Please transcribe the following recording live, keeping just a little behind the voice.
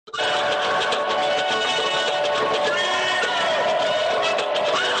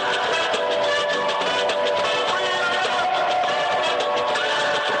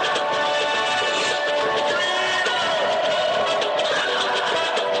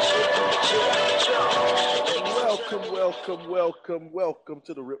welcome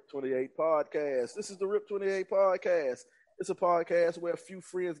to the Rip 28 podcast. This is the Rip 28 podcast. It's a podcast where a few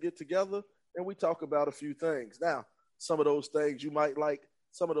friends get together and we talk about a few things. Now, some of those things you might like,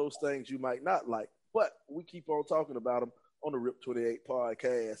 some of those things you might not like, but we keep on talking about them on the Rip 28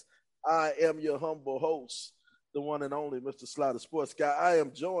 podcast. I am your humble host, the one and only Mr. Slider Sports Guy. I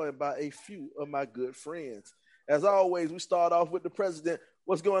am joined by a few of my good friends. As always, we start off with the president.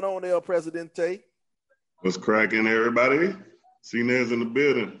 What's going on, El Presidente? What's cracking, everybody? C-Nez in the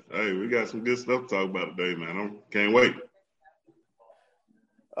building. Hey, we got some good stuff to talk about today, man. I can't wait.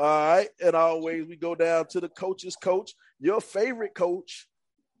 All right, and always we go down to the coach's coach, your favorite coach.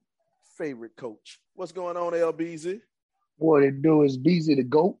 What's going on, LBZ? What it do is BZ the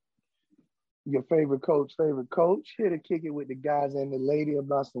GOAT, your favorite coach. Here to kick it with the guys and the lady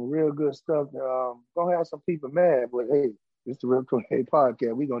about some real good stuff. Gonna have some people mad, but hey, it's the Rip 28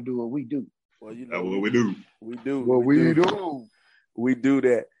 podcast. We gonna do what we do. Well, you know know what we do. We do. What we do. We do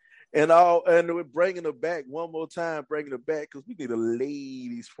that. And we're bringing it back one more time, because we need a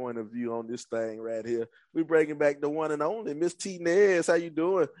lady's point of view on this thing right here. We're bringing back the one and only Miss T-Nez. How you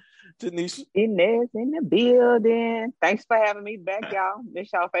doing, Tanisha? T-Nez in the building. Thanks for having me back, y'all.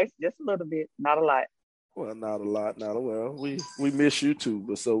 Miss y'all face just a little bit, not a lot. Well, not a lot. We miss you too,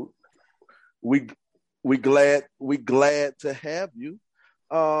 but so we glad to have you.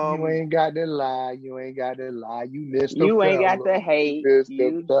 You ain't got to lie. You missed the You ain't fellas. got to hate. You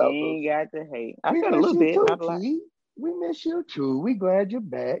ain't got to hate. I said a little bit, too, not a lot. We miss you too. We glad you're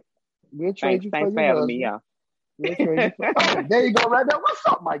back. We'll trade Thanks you for for your having husband. me, y'all. We'll trade you for there you go, right there. What's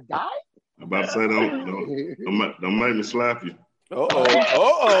up, my guy? I'm about to say, don't make me slap you.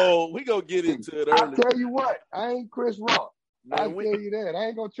 We gonna get into it early. I'll tell you what, I ain't Chris Rock. I'll tell you that. I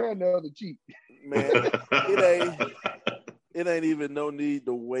ain't gonna turn the other cheek. Man, it ain't even no need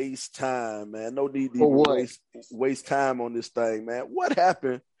to waste time, man. No need to waste time on this thing, man. What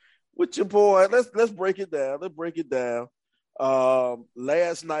happened with your boy? Let's break it down.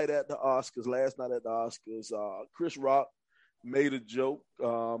 Last night at the Oscars, Chris Rock made a joke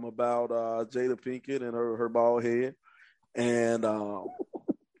about Jada Pinkett and her bald head. And I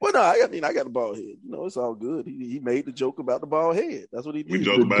got a bald head. You know, it's all good. He made the joke about the bald head. That's what he did. We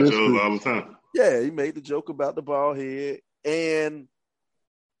joke about yours all the time. Yeah, he made the joke about the bald head. And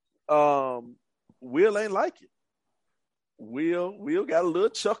Will ain't like it. Will got a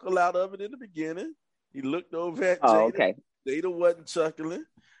little chuckle out of it in the beginning. He looked over at Jada. Okay. Jada wasn't chuckling.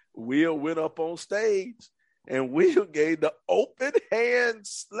 Will went up on stage and Will gave the open hand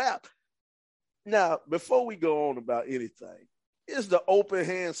slap. Now, before we go on about anything, is the open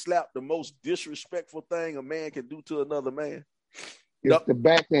hand slap the most disrespectful thing a man can do to another man? It's the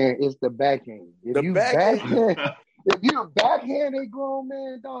backhand. If you backhand a grown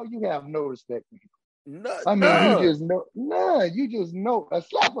man, dog, you have no respect for him. You just know. A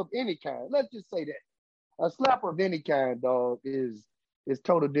slap of any kind. Let's just say that. A slap of any kind, dog, is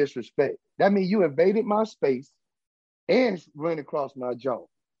total disrespect. That means you invaded my space and ran across my jaw.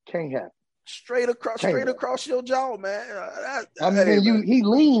 Can't happen. Straight across your jaw, man. He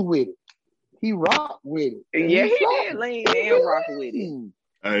leaned with it. He rocked with it. Yeah, he did lean and rock with it.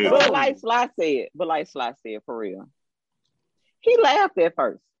 Hey, But like Sly said, for real, he laughed at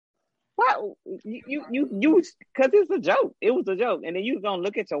first. Why you because it's a joke. It was a joke, and then you gonna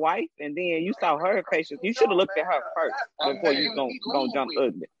look at your wife, and then you saw her face. You should have looked at her first before you gonna jump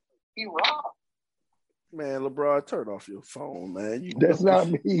ugly. He rocked. Man, LeBron, turn off your phone, man. That's not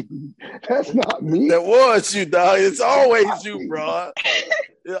me. That was you, dog. It's always you, bro.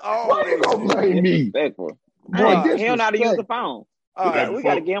 It's always don't blame me. He don't know how to use the phone. All right, We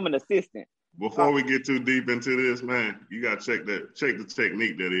got to give him an assistant. Before we get too deep into this, man, you got to check the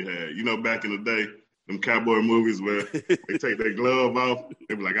technique that he had. You know, back in the day, them cowboy movies where they take their glove off,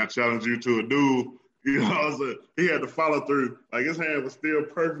 they be like, I challenge you to a duel. You know, so he had to follow through. Like, his hand was still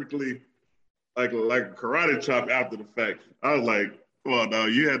perfectly like a karate chop after the fact. I was like, well, no,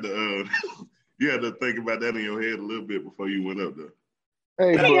 you had to think about that in your head a little bit before you went up there.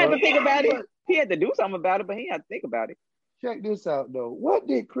 Hey, He had to think about it. He had to do something about it, but he had to think about it. Check this out, though. What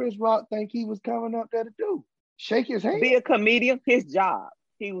did Chris Rock think he was coming up there to do? Shake his hand? Be a comedian, his job.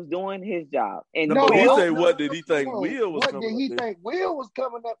 He was doing his job. And what did he think Will was coming up there? What did he think Will was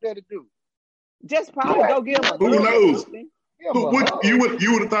coming up there to do? just probably go give him a Who knows? You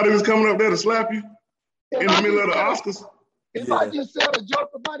would have thought he was coming up there to slap you in the middle of the Oscars? If I just said a joke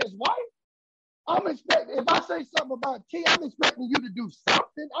about his wife, I'm expecting, if I say something about T, I'm expecting you to do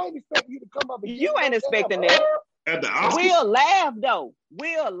something. I ain't expecting you to come up and you ain't expecting that. At the Oscars? We'll laugh though.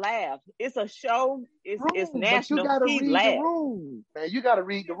 We'll laugh. It's a show. It's national. But you gotta he read laughed. the room. Man, you gotta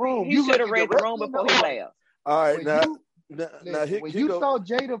read the room. He should have read the room before he laughed. All right, when you saw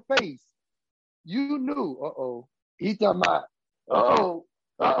Jada face, you knew. He talking about.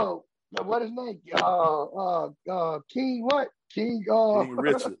 What his name? King what? King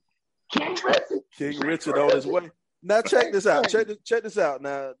Richard. King Richard. King Richard on his way. Now check this out. Check this out.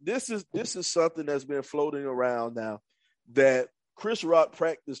 Now this is something that's been floating around now that Chris Rock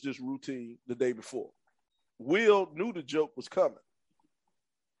practiced this routine the day before. Will knew the joke was coming.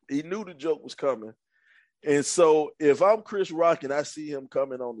 He knew the joke was coming. And so if I'm Chris Rock and I see him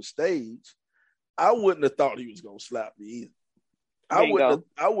coming on the stage, I wouldn't have thought he was gonna slap me either.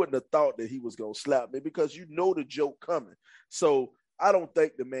 I wouldn't have thought that he was gonna slap me because you know the joke coming. So I don't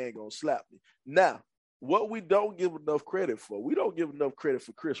think the man gonna slap me. Now, what we don't give enough credit for, we don't give enough credit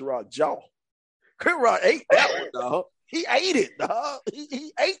for Chris Rock's jaw. Chris Rock ate that one, dog. He ate it, dog.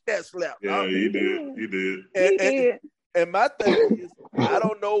 He ate that slap. Yeah, dog. He did. And my thing is, I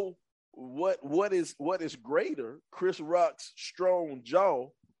don't know what is greater, Chris Rock's strong jaw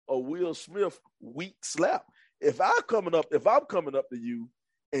or Will Smith weak slap. If I'm coming up to you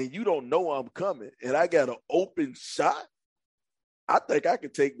and you don't know I'm coming and I got an open shot, I think I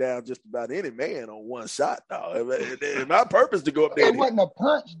could take down just about any man on one shot, dog. My purpose to go up there. It wasn't a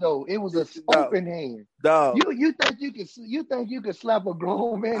punch though. It was an open hand. Dog. You think you could slap a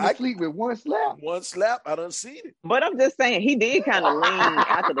grown man to sleep with one slap? One slap, I done seen it. But I'm just saying he did kind of lean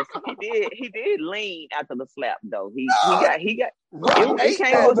after the he did lean after the slap though. He got Rock it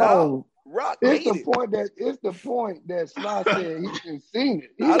came with Rock. It's the point that Sly said he's seen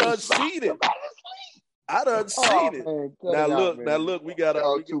it. I done seen it. I done seen it. Man, now look, we got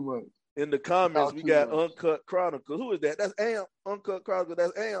too much. In the comments, we got Uncut Chronicles. Who is that? That's Amp. Uncut Chronicles,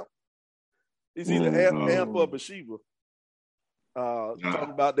 that's Amp. He's either Amp or Bathsheba.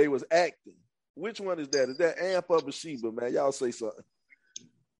 Talking about they was acting. Which one is that? Is that Amp or Bathsheba, man? Y'all say something.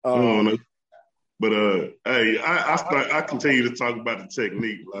 I don't know. But hey, I continue to talk about the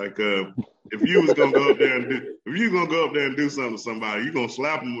technique. Like if you was gonna go up there and do something to somebody, you gonna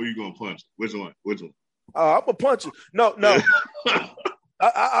slap them or you gonna punch them? Which one? I'm a puncher. No.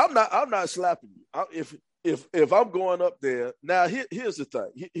 I'm not slapping you. If I'm going up there now, here's the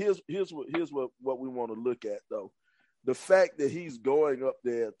thing. Here's what we want to look at though. The fact that he's going up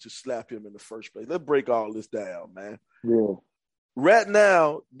there to slap him in the first place. Let's break all this down, man. Yeah. Right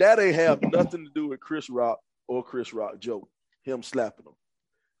now, that ain't have nothing to do with Chris Rock or Chris Rock joke. Him slapping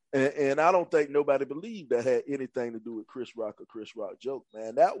him. And I don't think nobody believed that had anything to do with Chris Rock or Chris Rock joke,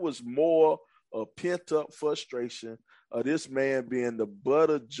 man. That was more a pent-up frustration of this man being the butt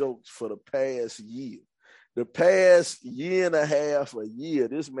of jokes for the past year. The past year and a half, a year,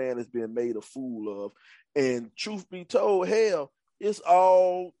 this man has been made a fool of. And truth be told, hell, it's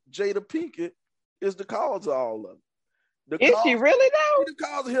all Jada Pinkett is the cause of all of it. She really though? The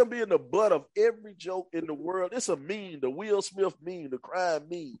cause of him being the butt of every joke in the world. It's a meme, the Will Smith meme, the crime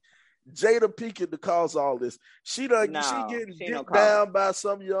meme. Jada Pinkett the cause of all this. She getting dicked down by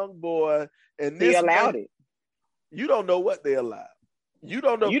some young boy, and they allowed it. You don't know what they allowed. You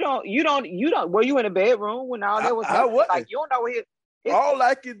don't know. You don't. Were you in the bedroom when all that was happening? Like you don't know what all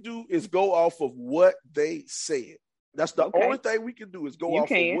I can do is go off of what they said. That's the only thing we can do is go off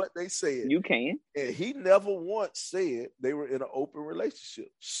of what they said. You can. And he never once said they were in an open relationship.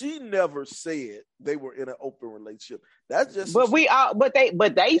 She never said they were in an open relationship. That's just. But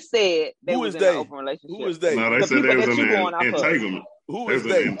they said they was in an open relationship. Who is they? No, they said they was in an entanglement. Who is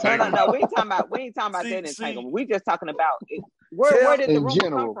they? No, we ain't talking about that entanglement. We just talking about it. Where did the rumors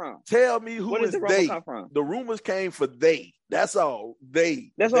come from? Tell me who is they? Come from? The rumors came for they. That's all.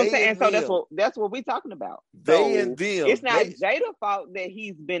 They. That's what I'm saying. So that's what we talking about. They and them. It's not Jada's fault that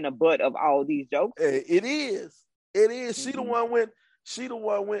he's been a butt of all these jokes. It is. She the one went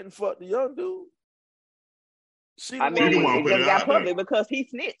and fucked the young dude. It just got public because he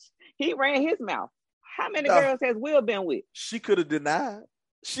snitched. He ran his mouth. How many girls has Will been with? She could have denied.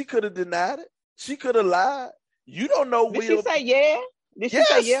 She could have denied it. She could have lied. You don't know Will. Did she say yeah? Did she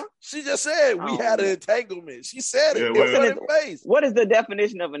say yeah? She just said we had an entanglement. She said it. In her face. What is the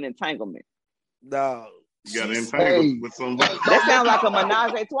definition of an entanglement? No. You got entangled with somebody. That sounds like a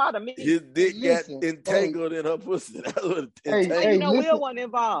menage a trois to me. His dick got entangled in her pussy. That's what Will wasn't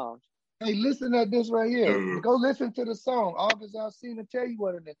involved. Hey, listen to this right here. Go listen to the song. August Alsina tell you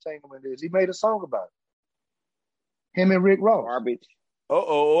what an entanglement is. He made a song about it. Him and Rick Ross. Garbage.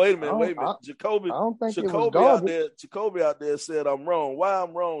 Wait a minute. Jacoby. I don't think Jacoby out there said I'm wrong. Why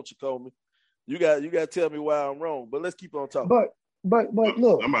I'm wrong, Jacoby? You got to tell me why I'm wrong. But let's keep on talking. But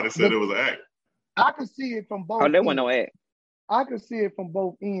look. Somebody said it was an act. I can see it from both. Oh, there wasn't no act. I can see it from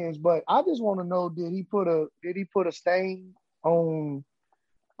both ends, but I just want to know: did he put a stain on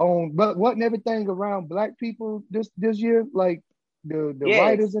but wasn't everything around black people this year, like the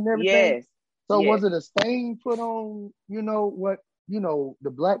writers and everything? Yes. So was it a stain put on, the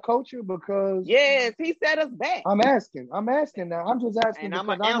black culture? Because yes, he set us back. I'm asking now. I'm just asking, and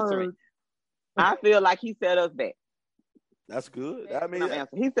because I'm answering. I feel like he set us back. That's good.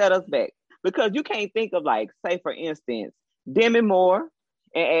 He set us back because you can't think of, like, say for instance, Demi Moore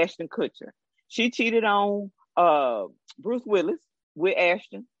and Ashton Kutcher. She cheated on Bruce Willis with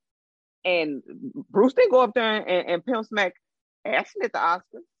Ashton, and Bruce didn't go up there and pimp smack Ashton at the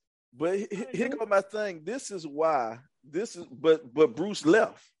Oscars. But here goes my thing. This is why. But Bruce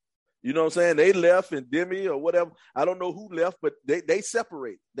left. You know what I'm saying? They left, and Demi or whatever. I don't know who left, but they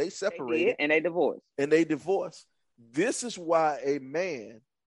separated. They separated. And they divorced. This is why a man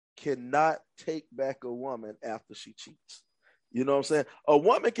cannot take back a woman after she cheats. You know what I'm saying? A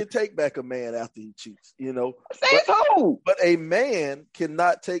woman can take back a man after he cheats, but a man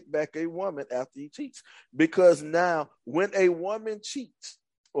cannot take back a woman after he cheats, because now when a woman cheats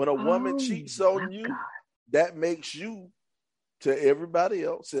on you, that makes you, to everybody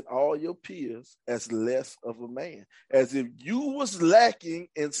else and all your peers, as less of a man, as if you was lacking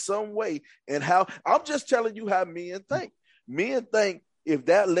in some way. And how, I'm just telling you how men think. Men think if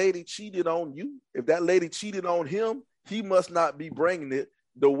that lady cheated on you, if that lady cheated on him, he must not be bringing it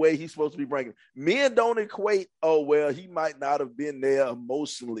the way he's supposed to be bringing it. Men don't equate, oh, well, he might not have been there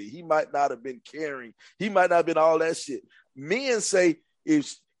emotionally. He might not have been caring. He might not have been all that shit. Men say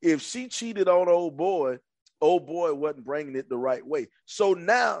if she cheated on old boy wasn't bringing it the right way. So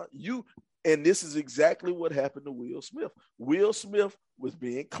now and this is exactly what happened to Will Smith. Will Smith was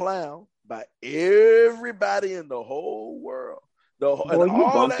being clowned by everybody in the whole world. You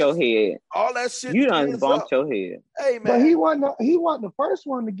bumped your head. All that shit. You done bumped your head. Hey, man. But he wasn't the first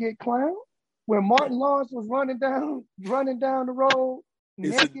one to get clowned. When Martin Lawrence was running down the road,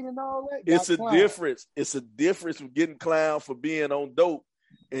 naked and all that. It's a difference. It's a difference from getting clowned for being on dope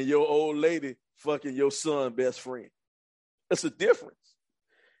and your old lady fucking your son's best friend. It's a difference.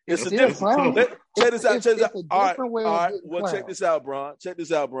 It's a difference. Check this out. All right. Well, check this out,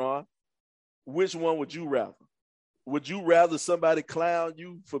 Bron. Which one would you rather? Would you rather somebody clown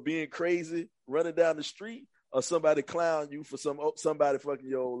you for being crazy running down the street, or somebody clown you for somebody fucking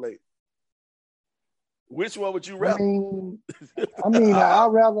your old lady? Which one would you rather? I'd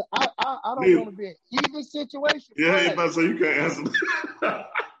rather. I don't want to be in either situation. Yeah, so you can't answer that.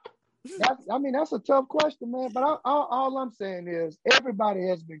 That's a tough question, man. But all I'm saying is everybody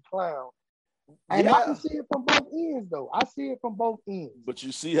has been clowned. And I can see it from both ends, though. I see it from both ends. But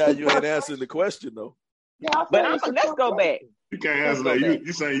you see how you ain't answering the question, though. Yeah, let's go back. You can't answer that.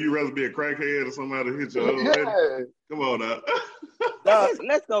 You saying you rather be a crackhead or somebody hit your old lady? Come on now.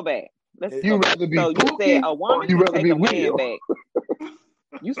 Let's go back. You said a woman can take a man back.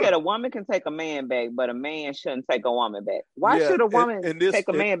 You said a woman can take a man back, but a man shouldn't take a woman back. Why should a woman take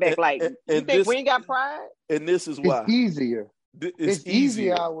a man back? You think we ain't got pride? And this is why. It's easier. It's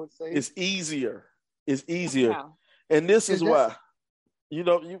easier, I would say. It's easier. Wow. And this is why.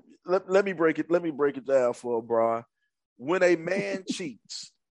 Let me break it down for Brian. When a man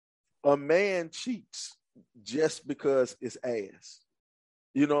cheats just because it's ass.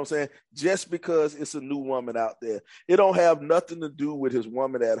 You know what I'm saying? Just because it's a new woman out there. It don't have nothing to do with his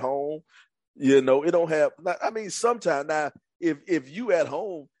woman at home. It don't have, sometimes now, if you at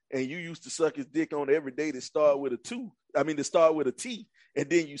home and you used to suck his dick on every day to start with a T, and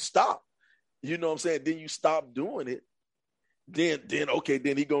then you stop, you know what I'm saying? Then you stop doing it. Then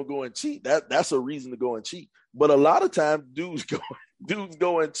he gonna go and cheat. That's a reason to go and cheat. But a lot of times dudes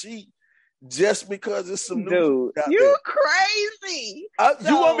go and cheat just because it's some dude. You crazy.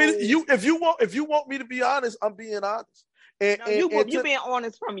 If you want me to be honest, I'm being honest. You being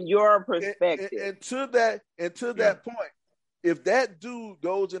honest from your perspective. And to that point, if that dude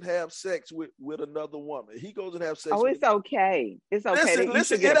goes and have sex with another woman, he goes and have sex. Oh, it's okay. It's okay.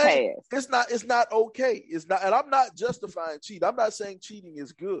 Listen, it's not okay. It's not, and I'm not justifying cheating. I'm not saying cheating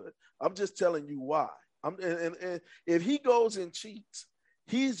is good. I'm just telling you why. And if he goes and cheats,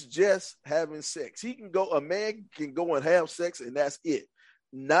 he's just having sex. A man can go and have sex, and that's it.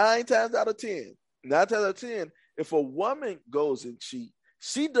 9 times out of 10, if a woman goes and cheats,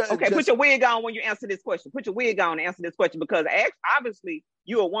 she doesn't. Okay, put your wig on when you answer this question. Put your wig on and answer this question, because obviously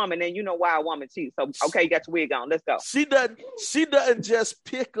you're a woman and you know why a woman cheats. So okay, you got your wig on. Let's go. She doesn't just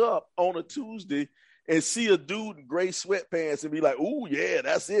pick up on a Tuesday and see a dude in gray sweatpants and be like, "Ooh, yeah,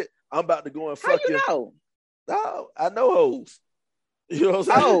 that's it. I'm about to go and fuck you." How you know? No, I know hoes. You know what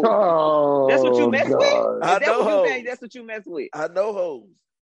I'm saying? Oh, that's what you mess with? I know hoes. That's what you mess with. I know hoes.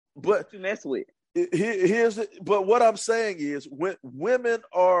 But you mess with. Here's it. But what I'm saying is, when women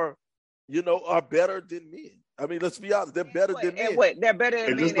are better than men. I mean, let's be honest, they're better than men. What? They're better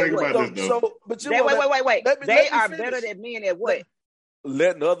than men at what? But wait. They are better than men at what?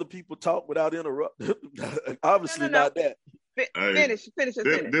 Letting other people talk without interrupting. Obviously not that. Finish your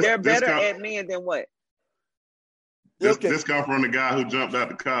sentence. They're better at men than what? This come from the guy who jumped out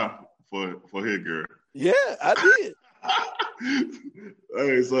the car for his girl. Yeah, I did.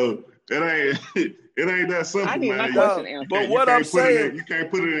 Hey, so it ain't that simple, I need man. my question answered. But what I'm saying, you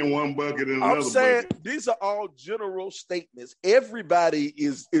can't put it in one bucket and another. I'm saying bucket. These are all general statements. Everybody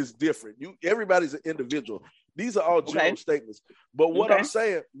is different. Everybody's an individual. These are all general statements. But what I'm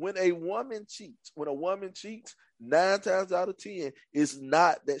saying, when a woman cheats, 9 times out of 10, it's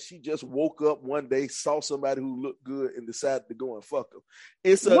not that she just woke up one day, saw somebody who looked good, and decided to go and fuck them.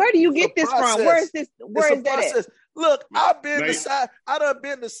 Where do you get this from? Where is this? Where is that at? Look, I done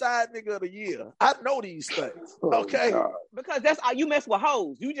been the side nigga of the year. I know these things. Okay. Because that's all you mess with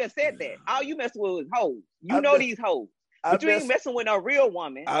hoes. You just said that. All you mess with is hoes. You know these hoes. But you ain't messing with a real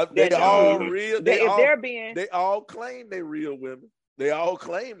woman. They all real. They all claim they real women. They all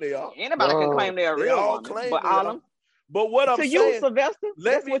claim they are. Anybody can claim they're a real woman. But what I'm saying, you, Sylvester,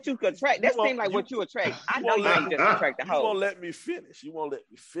 that's what you could attract. That seems like what you attract. I know you ain't just attract the hoe. You won't let me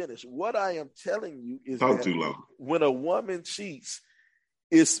finish. What I am telling you is that too long. When a woman cheats,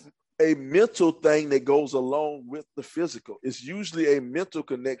 it's a mental thing that goes along with the physical. It's usually a mental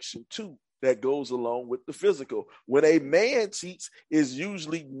connection too that goes along with the physical. When a man cheats, is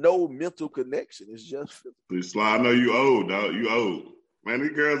usually no mental connection. It's just physical. Sly, I know you old, dog. You old. Man,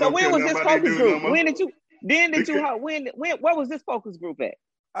 these girls don't care when was this focus group? When did you where was this focus group at?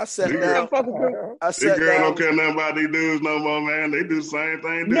 I sat down. These girls don't care nothing about these dudes no more, man. They do the same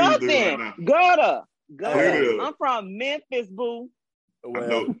thing dudes do right now. Gutter. I'm from Memphis, boo.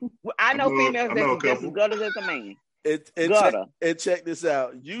 Well, I know females that's just as gutter as a man. And check this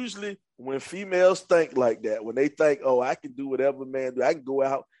out. Usually when females think like that, when they think, oh, I can do whatever man do, I can go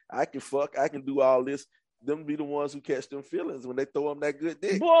out, I can fuck, I can do all this, them be the ones who catch them feelings when they throw them that good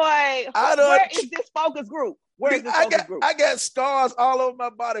dick. Boy, where is this focus group? Where is this focus group? I got scars all over my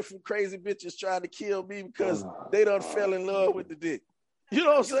body from crazy bitches trying to kill me because they done fell in love with the dick. You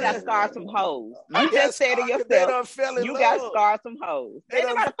know what I'm saying? You got scars from hoes. You just said it yourself. You got scars from hoes.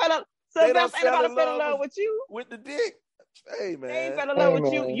 Anybody fell in love with you? With the dick? Hey, man. They ain't fell in love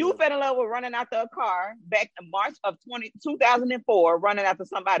with you. You fell in love with running after a car back in March of 2004, running after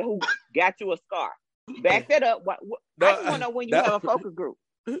somebody who got you a scar. Back that up. I just want to know when you have a focus group.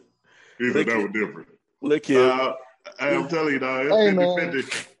 That was different. Look here. I'm telling you, dog, it's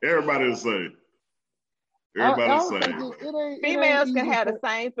 50-50. Everybody the same. Everybody's the same. Females can have the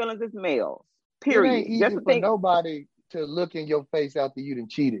same feelings as males. Period. It ain't easy for nobody to look in your face after you done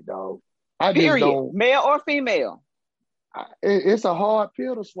cheated, dog. Period. Male or female. It's a hard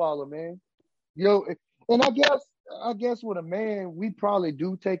pill to swallow, man. And I guess with a man, we probably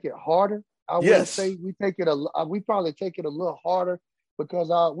do take it harder. I would say we probably take it a little harder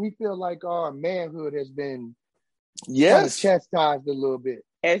because we feel like our manhood has been kind of chastised a little bit.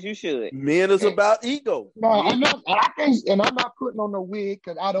 As you should. Men is about ego. No, I'm not putting on no wig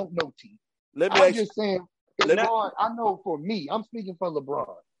because I don't know T. I'm just saying, LeBron, I know for me, I'm speaking for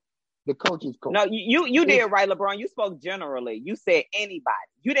LeBron, the coach's coach. No, you did right, LeBron. You spoke generally. You said anybody.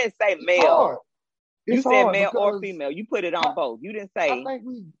 You didn't say male. You said male or female. You put it on both. You didn't say. I think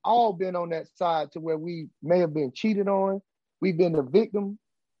we've all been on that side to where we may have been cheated on. We've been the victim,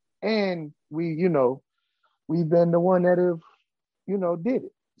 and we've been the one that have, did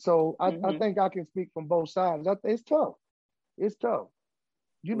it. So I think I can speak from both sides. It's tough. It's tough.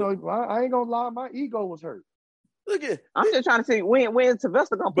 I ain't gonna lie. My ego was hurt. Look at. I'm just trying to see when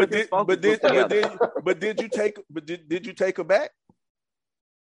Sylvester gonna put this focus together. But did you take her back?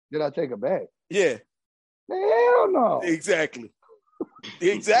 Did I take her back? Yeah. Hell no. Exactly.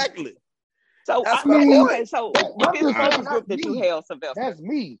 So with this focus group that you held, Sylvester. That's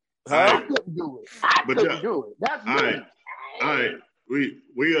me. I couldn't do it. I couldn't do it. That's me. All right.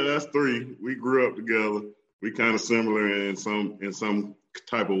 We are us three. We grew up together. We kind of similar in some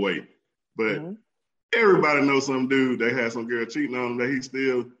type of way. But everybody knows some dude that had some girl cheating on him that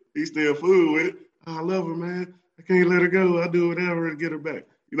he still fool with. Oh, I love her, man. I can't let her go. I do whatever to get her back.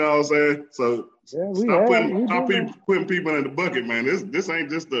 You know what I'm saying? So stop putting people in the bucket, man. This ain't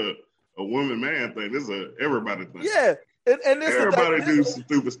just a woman man thing. This is a everybody thing. Yeah. And this everybody do some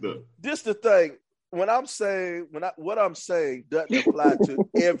stupid stuff. This the thing. What I'm saying doesn't apply to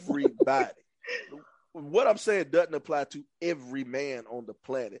everybody. what I'm saying doesn't apply to every man on the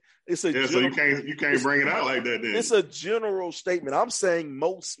planet. It's a so you can't bring it out like that. Then it's a general statement. I'm saying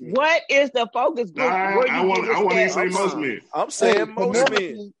most men. What is the focus group? I want to say most men. I'm saying most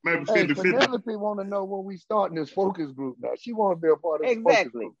men. Maybe 50-50. Penelope want to know when we starting this focus group now. She want to be a part of this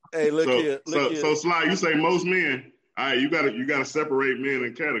exactly. Focus group. Hey, look here. So Sly, you say most men. All right, you gotta separate men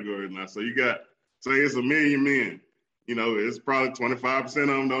in categories now. So you got say it's 1 million men. You know, it's probably 25% of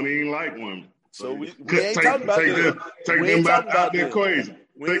them don't even like women. So we ain't talking about them. Take them out their equation.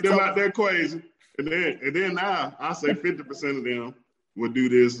 Take them out their equation, and then now I say 50% of them would do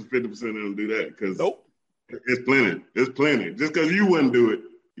this, and 50% of them do that because it's plenty. It's plenty. Just because you wouldn't do it,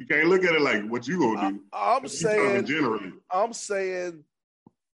 you can't look at it like what you gonna do. I'm saying generally. I'm saying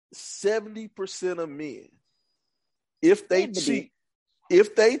 70% of men, if they cheat.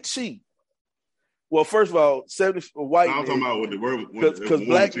 Well, first of all, 70 white men. I'm talking about with the word because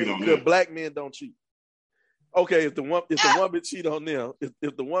black men don't cheat. Okay, if the woman cheat on them,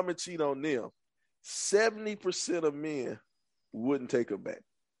 if the woman cheat on them, 70% of men wouldn't take her back.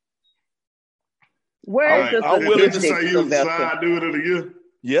 Where is I'm willing to say you side do it of the year.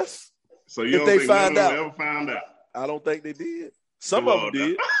 Yes. So you don't think none of them ever found out? I don't think they did. Some of them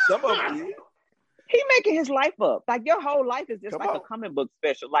did. Some of them did. He making his life up. Like your whole life is just a comic book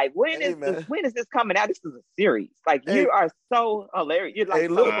special. Like when is this coming out? This is a series. Like you are so hilarious. You're like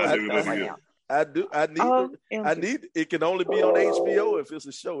right now. I need. It can only be on HBO if it's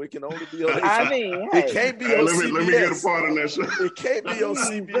a show. It can only be on HBO. I mean, it can't be on CBS. Let me get a part in that show. It can't be on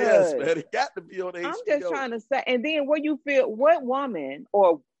CBS, man. It got to be on HBO. I'm just trying to say. And then what you feel? What woman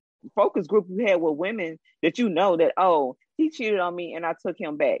or focus group you had with women that you know that he cheated on me and I took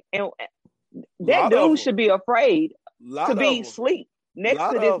him back, and that dude should be afraid to be asleep next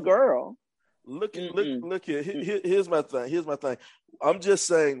to this girl. Look here. Here's my thing. I'm just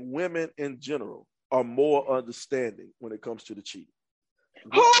saying women in general are more understanding when it comes to the cheating.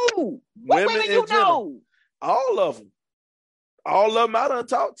 Who? What women you know? All of them. All of them I done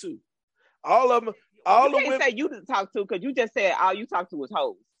talked to. All of them. All you can't say you didn't talk to because you just said all you talked to was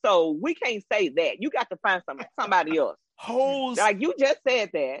hoes. So we can't say that. You got to find somebody else. Hoes. Like you just said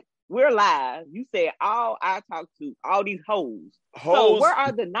that. We're live. You said all I talked to, all these hoes. So where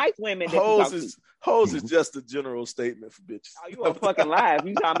are the nice women that you talk to? Hoes is just a general statement for bitches. Oh, you are fucking live.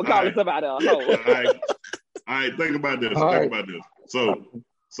 You trying to call somebody a hoe. All right, think about this. About this. So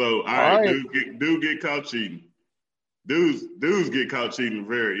all right. Dude get caught cheating. Dudes get caught cheating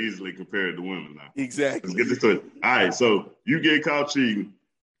very easily compared to women now. Exactly. Let's get this straight. All right, so you get caught cheating.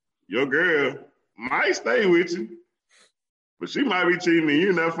 Your girl might stay with you. But she might be cheating and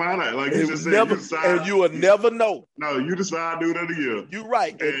you never find out. Like you just said, you will never know. No, you decide to do it of the year. You're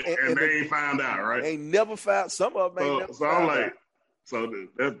right. And they ain't found out, right? Ain't never found. Some of them ain't never found out. So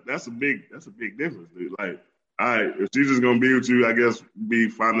that's a big difference, dude. Like, all right, if she's just gonna be with you, I guess be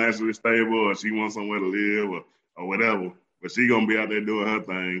financially stable, or she wants somewhere to live, or whatever. But she gonna be out there doing her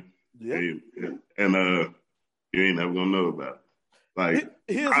thing, and you ain't never gonna know about it. Like,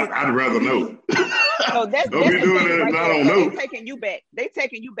 I'd rather know. So that's don't be doing that if I don't know. They're taking you back. They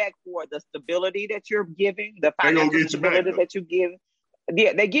taking you back for the stability that you're giving, the financial stability that you give.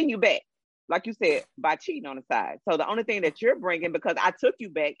 Yeah, they're getting you back, like you said, by cheating on the side. So the only thing that you're bringing, because I took you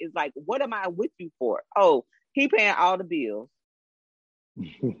back, is like, what am I with you for? Oh, he paying all the bills.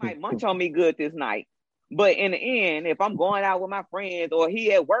 He might munch on me good this night, but in the end, if I'm going out with my friends or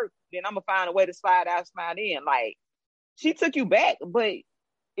he at work, then I'm gonna find a way to slide out, slide in. Like, she took you back, but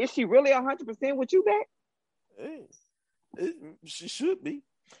is she really 100% with you back? Hey, she should be.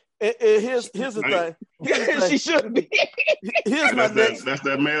 And here's the thing. She should be. That's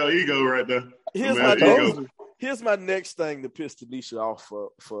that male ego right there. Here's my next thing to piss Tanisha off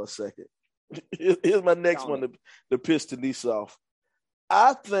for a second. Here's my next one to piss Tanisha off.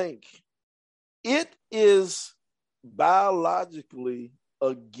 I think it is biologically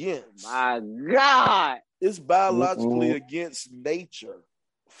against. My God. It's biologically against nature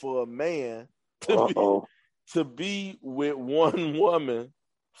for a man to be with one woman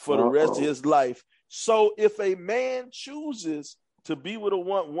for the rest of his life. So if a man chooses to be with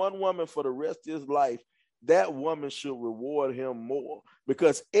one woman for the rest of his life, that woman should reward him more,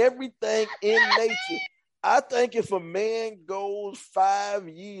 because everything in nature, I think if a man goes 5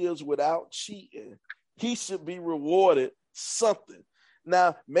 years without cheating, he should be rewarded something.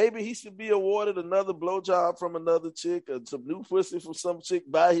 Now, maybe he should be awarded another blowjob from another chick or some new pussy from some chick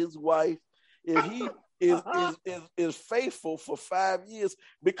by his wife if he is faithful for 5 years,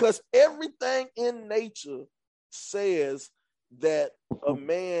 because everything in nature says that a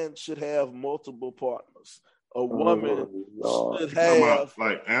man should have multiple partners. A woman should have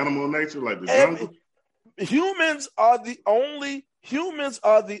like animal nature, like the jungle. Humans are the only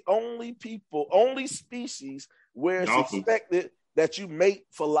species where it's expected that you mate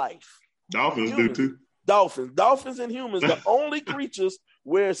for life. Dolphins do too. Dolphins and humans, the only creatures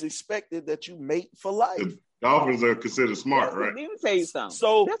where it's expected that you mate for life. The dolphins are considered smart, right? Let me tell you something.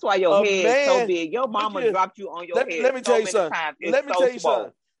 So that's why your head is so big. Your mama dropped you on your head. Let me tell you something. Let me tell you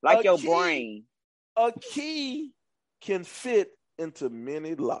something. Like your brain. A key can fit into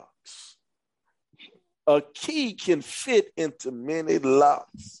many locks. A key can fit into many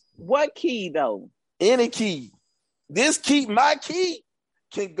locks. What key though? Any key. This key, my key,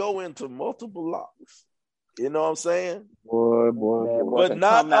 can go into multiple locks. You know what I'm saying? Boy. But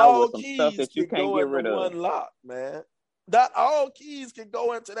not all keys can go into one lock, man. Not all keys can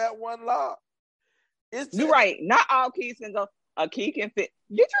go into that one lock. You're right. Not all keys can go. A key can fit.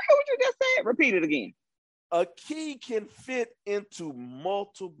 Did you hear what you just said? Repeat it again. A key can fit into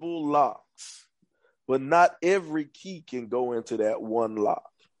multiple locks, but not every key can go into that one lock.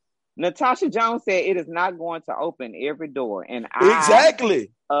 Natasha Jones said it is not going to open every door, and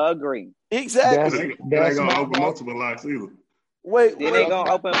exactly agree. Exactly. They ain't gonna open multiple locks either. Wait, they ain't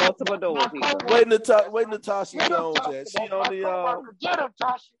gonna open multiple doors either. Wait, Natasha Jones at? She on the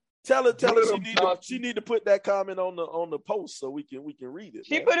Tell her she need to put that comment on the post so we can read it.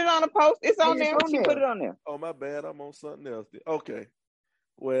 She put it on the post. It's on there. She put it on there. Oh, my bad. I'm on something else. Okay.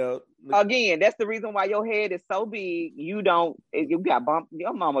 Well, again, that's the reason why your head is so big. You got bumped.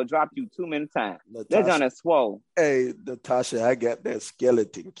 Your mama dropped you too many times. That's on a swole. Hey, Natasha, I got that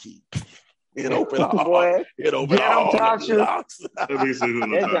skeleton key. It opened all. It opened all. Locks. Let me see who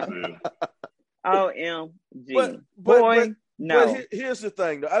Natasha is. OMG. Boy. No. But here's the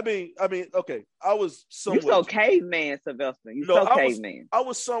thing, though. I mean, okay. I was somewhat. You're so caveman, Sylvester. Caveman. I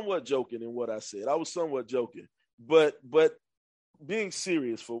was somewhat joking in what I said. But being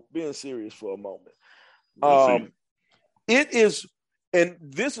serious for a moment. It is, and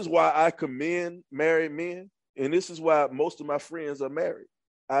this is why I commend married men, and this is why most of my friends are married.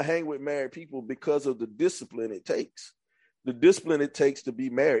 I hang with married people because of the discipline it takes. The discipline it takes to be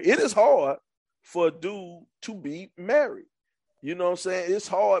married. It is hard for a dude to be married. You know what I'm saying? It's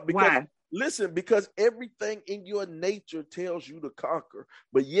hard because because everything in your nature tells you to conquer,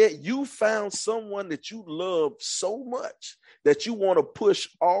 but yet you found someone that you love so much that you want to push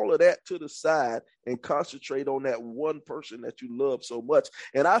all of that to the side and concentrate on that one person that you love so much.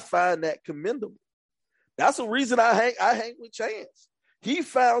 And I find that commendable. That's the reason I hang with Chance. He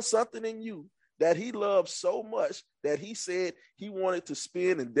found something in you that he loved so much that he said he wanted to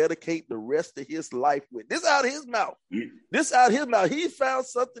spend and dedicate the rest of his life with. This out of his mouth. He found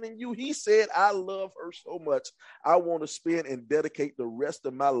something in you. He said, I love her so much. I want to spend and dedicate the rest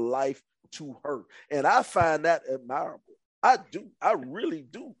of my life to her. And I find that admirable. I do. I really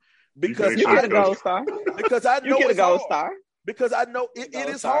do. Because you get a gold star. Because I know you get a gold star. Because I know it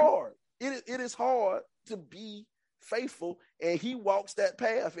is hard. It is hard to be faithful, and he walks that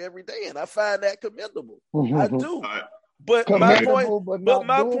path every day, and I find that commendable. I do. But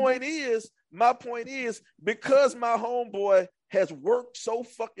my point is because my homeboy has worked so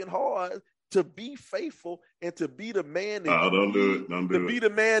fucking hard to be faithful and to be the man that be the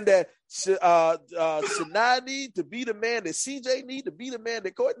man that Shania need, to be the man that CJ need, to be the man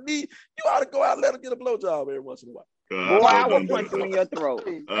that Courtney need. You ought to go out and let him get a blowjob every once in a while. Boy, I will punch you in your throat.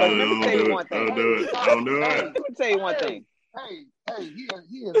 Let me tell you one thing. Don't do it. Let me tell you one thing. Hey,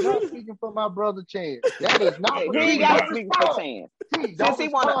 he is not speaking for my brother Chance. That is not. He ain't got to speak for Chance. Since he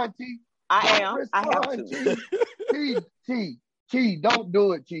wanna, I have to. T, don't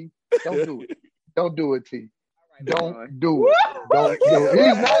do it, T. Don't do it. Don't do it, T. Don't do it. Don't do it.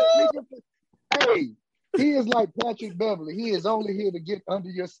 He's not speaking for. Hey, he is like Patrick Beverly. He is only here to get under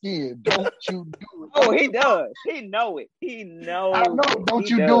your skin. Don't you do it. Oh, he does. He know it. He knows. I know. Don't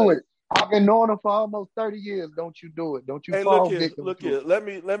you do it. I've been knowing him for almost 30 years. Don't you do it. Don't you fall victim. Look here. Let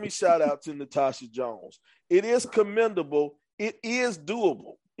me shout out to Natasha Jones. It is commendable. It is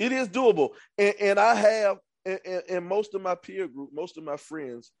doable. It is doable. And I have, and most of my peer group, most of my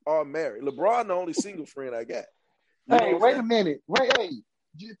friends are married. LeBron, the only single friend I got. Hey, wait a minute. Hey,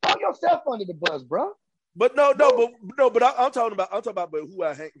 throw yourself under the bus, bro. But I'm talking about who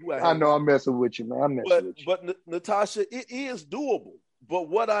I hang. I know I'm messing with you, man. But Natasha, it is doable. But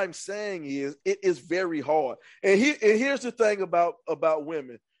what I'm saying is, it is very hard. And here's the thing about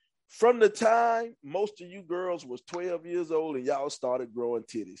women. From the time most of you girls was 12 years old and y'all started growing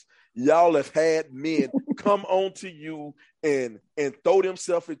titties, y'all have had men come on to you and throw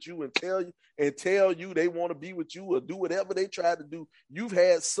themselves at you and tell you they want to be with you or do whatever they try to do. You've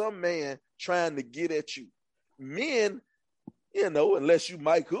had some man trying to get at you. Men You know, unless you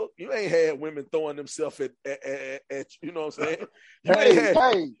Mike Hook, you ain't had women throwing themselves at you know what I'm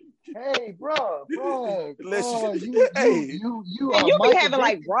saying? Hey, bro. Unless you are you be Michael having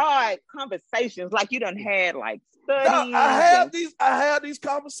like broad conversations, like you done had like studies. No, I have these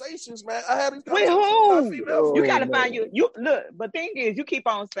conversations, man. I have these conversations with who? You gotta find you look, but thing is, you keep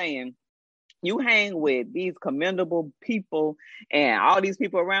on saying you hang with these commendable people and all these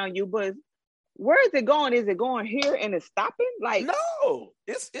people around you, but where is it going? Is it going here and it's stopping? Like no,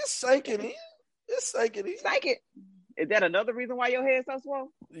 it's sinking in. It's sinking in. Is that another reason why your head's so swole?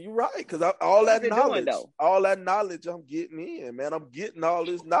 You're right, because all that knowledge I'm getting in, man. I'm getting all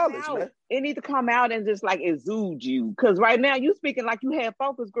this knowledge, man. It needs to come out and just like exude you. Because right now you speaking like you have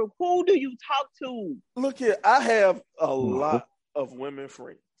focus group. Who do you talk to? Look here, I have a lot of women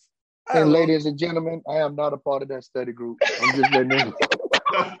friends. And ladies and gentlemen, I am not a part of that study group. I'm just letting you know.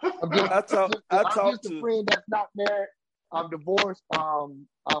 I'm just a friend that's not married. I'm divorced. I'm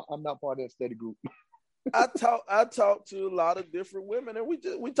not part of that study group. I talk to a lot of different women, and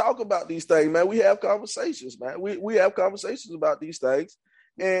we talk about these things, man. We have conversations, man. We have conversations about these things,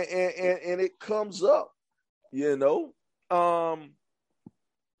 and it comes up, you know.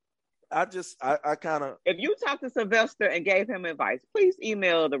 I kind of. If you talk to Sylvester and gave him advice, please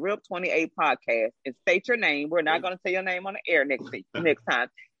email the Real 28 podcast and state your name. We're not going to say your name on the air next time,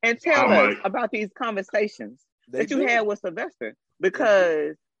 and tell us about these conversations that you had with Sylvester,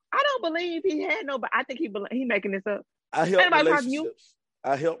 because I don't believe he had no, but I think he making this up. I help relationships.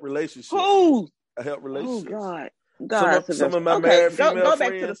 I help relationships. Who? I help relationships. Oh God. Some of my married female go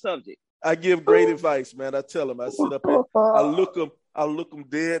back to the subject. I give great advice, man. I tell them. I sit up and I look them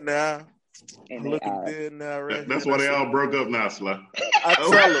dead now. Dead now, right? That's why they all broke up now, Sly.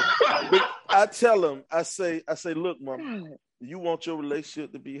 I tell them. I say, look, mama, you want your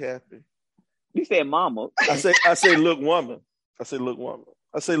relationship to be happy. You said, mama. I say, look, woman.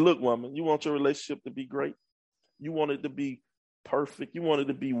 Look, woman, you want your relationship to be great. You want it to be perfect. You want it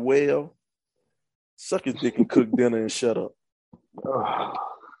to be well. Suck his dick and cook dinner and shut up. Oh,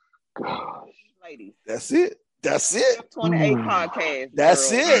 gosh. Ladies. That's it. 28 podcast.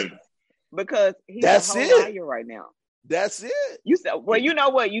 That's it. Because he's a whole liar right now. That's it. You said, well, you know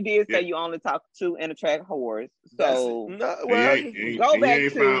what? You did say you only talk to and attract whores. So go back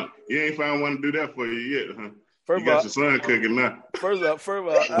to you ain't found one to do that for you yet, huh? You got your son cooking now. First of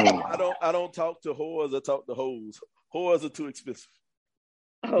all, I don't talk to whores. I talk to hoes. Whores are too expensive.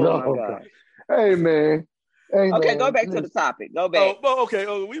 Oh my God. Hey man. Okay, go back to the topic. Go back.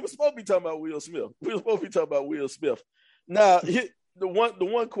 We were supposed to be talking about Will Smith. Now, the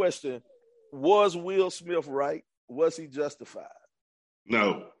one question: was Will Smith right? Was he justified?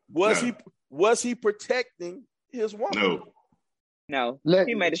 No. Was he protecting his woman? No.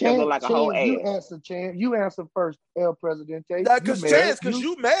 He made himself look like a whole ass. You answer first, El Presidente. Because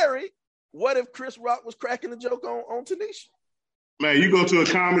you married. What if Chris Rock was cracking a joke on Tanisha? Man, you go to a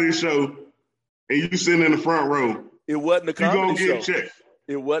comedy show and you sitting in the front row. It wasn't a comedy show. You gonna get checked.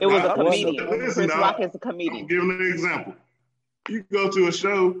 It was a comedian. Chris Rock is a comedian. I'm giving an example. You go to a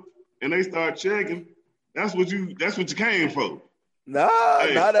show and they start checking. That's what you came for. Not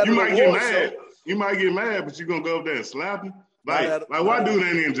at you might get mad. Show. You might get mad, but you gonna go up there and slap him. Like why dude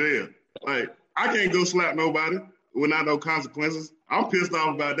ain't in jail? Like, I can't go slap nobody without no consequences. I'm pissed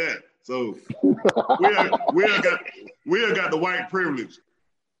off about that. So we got the white privilege.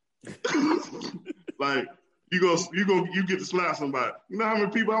 Like you get to slap somebody. You know how many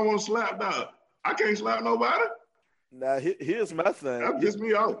people I want to slap, dog? I can't slap nobody. Now here's my thing. That pissed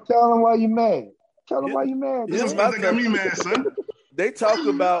me off. Tell them why you mad. Here's my thing. Got me mad, son. They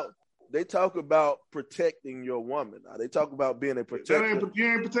talk about protecting your woman. Now, they talk about being a protector. You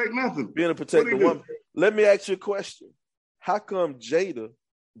ain't protect nothing. Being a protector woman. Let me ask you a question. How come Jada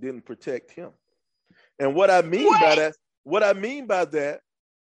didn't protect him? And what I mean by that,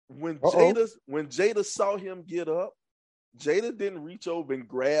 when Jada saw him get up, Jada didn't reach over and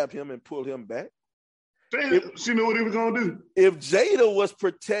grab him and pull him back. She knew what he was gonna do. If Jada was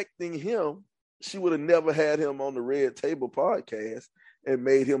protecting him, she would have never had him on the Red Table podcast and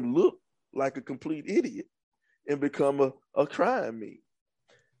made him look like a complete idiot and become a crime meme.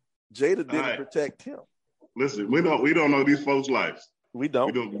 Jada didn't protect him. Listen, we don't know these folks' lives. We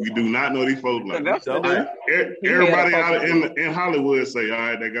don't. We do not know these folks' lives. Everybody out in Hollywood say, all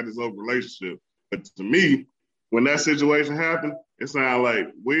right, they got this open relationship. But to me, when that situation happened, it sounded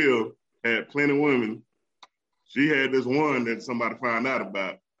like Will had plenty of women. She had this one that somebody found out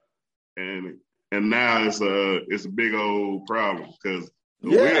about, and now it's a big old problem because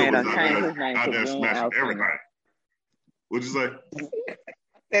Will was out there smashing everything. What'd you say?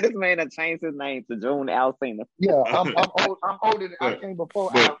 Said this man had changed his name to June Alcina. Yeah, I'm older than I came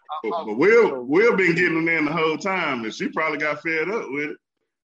before. But Will been getting them in the whole time, and she probably got fed up with it.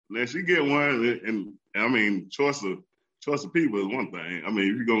 Then she get one, and I mean, choice of people is one thing. I mean,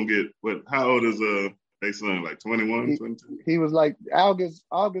 if you're gonna get how old is they son, like 21, 22? He was like August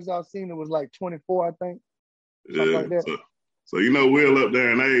Alsina was like 24, I think. Something like that. So Will up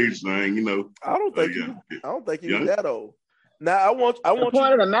there in age thing, I don't think he was that old. Now I want the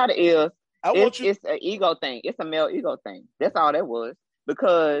point of the matter is it's an ego thing. It's a male ego thing. That's all that was.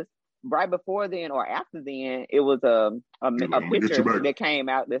 Because right before then or after then, it was a picture that came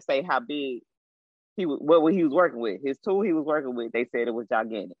out that say how big what he was working with. His tool he was working with, they said it was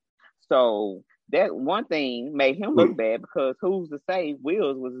gigantic. So that one thing made him look bad because who's to say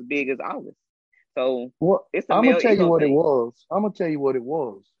Will's was as big as August? So I'm gonna tell you what it was. I'm gonna tell you what it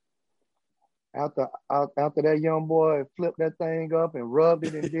was. After that young boy flipped that thing up and rubbed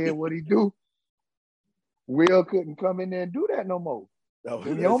it and did what he do, Will couldn't come in there and do that no more. That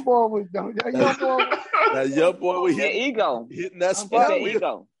young boy was hitting that spot.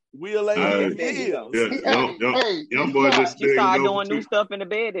 Ego. Will ain't young boy just she started doing new stuff in the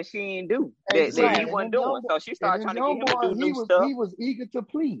bed that she didn't do that he wasn't doing. So she started trying to get him to do new stuff. He was eager to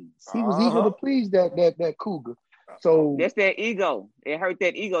please. He was eager to please that cougar. So that's that ego. It hurt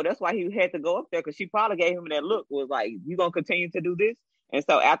that ego. That's why he had to go up there because she probably gave him that look. Was like, you gonna continue to do this? And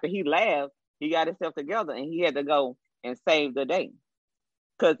so after he laughed, he got himself together and he had to go and save the day.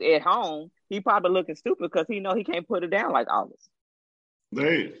 Because at home, he probably looking stupid because he know he can't put it down like August.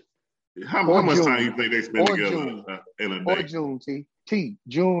 How much time you think they spend together in a day? Or June,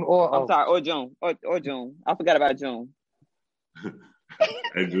 June or August. I'm sorry, or June. I forgot about June.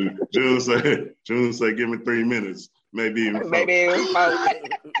 Hey, June say, give me 3 minutes, maybe even 4.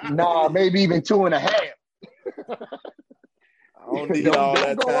 Nah, maybe even 2.5. I don't need all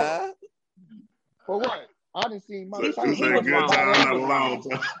that time. For what? I didn't see Mike Tyson. He was good time, not a long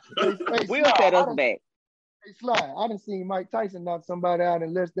time. We'll set us back. Hey, Sly, I done seen Mike Tyson knock somebody out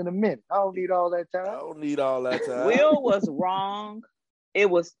in less than a minute. I don't need all that time. Will was wrong. It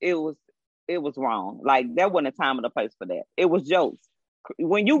was wrong. Like, that wasn't a time or the place for that. It was jokes.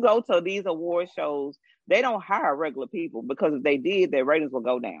 When you go to these award shows, they don't hire regular people because if they did, their ratings will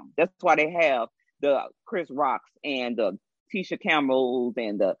go down. That's why they have the Chris Rocks and the Tisha Campbells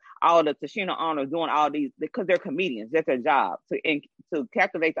and all the Tashina Honor doing all these because they're comedians. That's their job to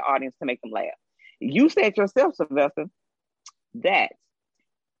captivate the audience to make them laugh. You said yourself, Sylvester, that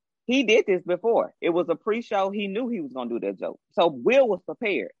he did this before. It was a pre-show. He knew he was going to do that joke. So Will was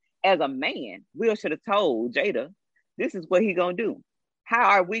prepared. As a man, Will should have told Jada, this is what he's going to do. How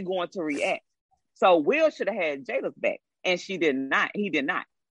are we going to react? So Will should have had Jada's back, and she did not. He did not.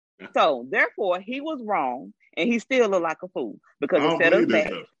 So therefore, he was wrong, and he still looked like a fool because it set us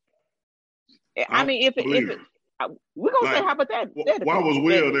back. I mean, if we're gonna say how about that? Why was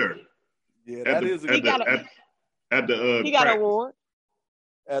Will there? Yeah, that is. He got an award.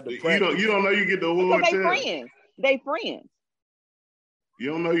 At the you don't know you get the award. They friends. You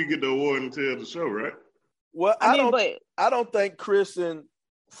don't know you get the award until the show, right? Well, I don't think Chris and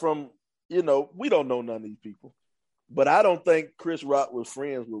we don't know none of these people, but I don't think Chris Rock was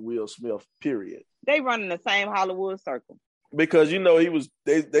friends with Will Smith. Period. They run in the same Hollywood circle because he was.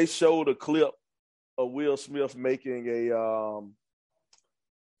 They showed a clip of Will Smith making a.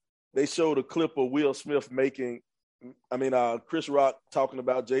 They showed a clip of Will Smith making. Chris Rock talking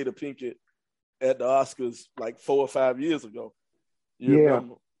about Jada Pinkett at the Oscars like 4 or 5 years ago. You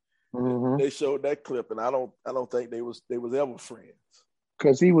remember? Mm-hmm. They showed that clip, and I don't think they was ever friends.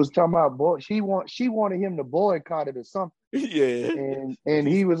 Because he was talking about she wanted him to boycott it or something. Yeah. And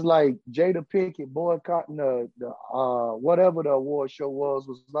he was like Jada Pinkett boycotting the whatever the award show was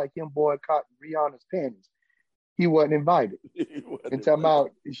like him boycotting Rihanna's panties. He wasn't invited. And talking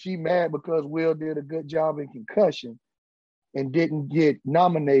about she mad because Will did a good job in Concussion and didn't get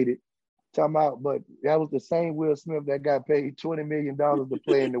nominated. Talking about, but that was the same Will Smith that got paid $20 million to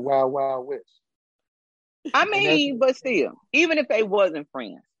play in the Wild Wild West. I mean, but still, even if they wasn't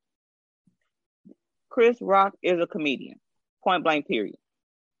friends, Chris Rock is a comedian. Point blank, period.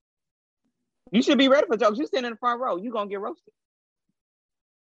 You should be ready for jokes. You sit in the front row, you're gonna get roasted.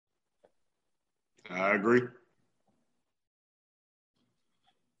 I agree.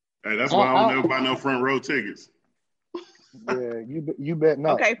 Hey, that's why I don't never buy no front row tickets. Yeah, you bet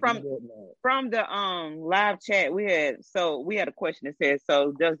not. Okay, from the live chat we had a question that says,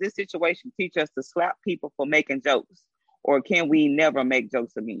 so does this situation teach us to slap people for making jokes, or can we never make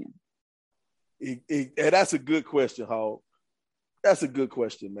jokes again? And that's a good question, Hall. That's a good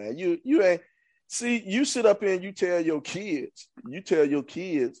question, man. You ain't See, you sit up here and you tell your kids,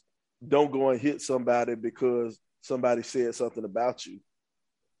 don't go and hit somebody because somebody said something about you.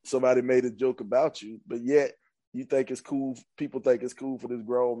 Somebody made a joke about you, but yet you think it's cool. People think it's cool for this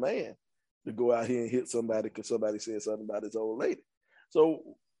grown man to go out here and hit somebody because somebody said something about his old lady. So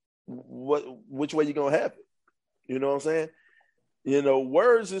which way you gonna have it? You know what I'm saying? You know,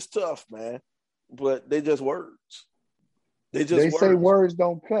 words is tough, man, but they just words. They say words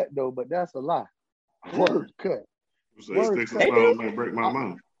don't cut though, but that's a lie. Words cut. Words cut. May break my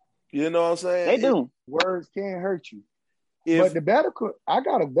mouth. You know what I'm saying? They do. Words can't hurt you. But I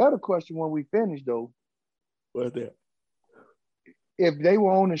got a better question when we finish though. What's that? If they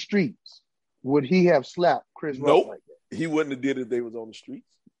were on the streets, would he have slapped Chris Rock like that? He wouldn't have did it if they was on the streets.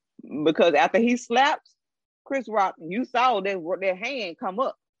 Because after he slaps Chris Rock, you saw their hand come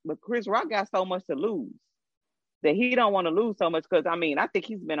up. But Chris Rock got so much to lose that he don't want to lose so much. Because, I mean, I think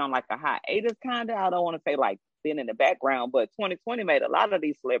he's been on like a hiatus kind of. I don't want to say like been in the background, but 2020 made a lot of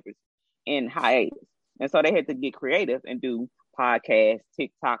these celebrities in hiatus. And so they had to get creative and do podcasts,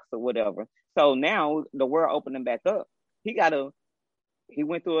 TikToks or whatever. So now the world opening back up. He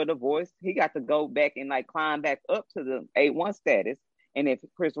went through a divorce. He got to go back and like climb back up to the A1 status. And if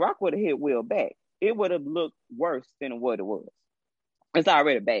Chris Rock would have hit Will back, it would have looked worse than what it was. It's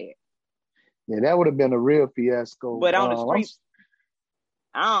already bad. Yeah, that would have been a real fiasco. But on the streets,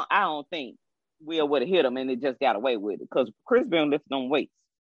 I don't think Will would have hit him and it just got away with it because Chris been lifting them weights.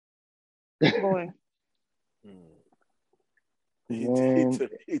 Boy.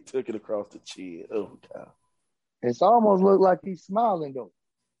 He took it across the chin. Oh, God. It's almost looked like he's smiling, though.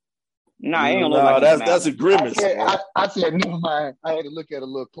 Nah, it don't look like that's a grimace. I said, never mind. I had to look at it a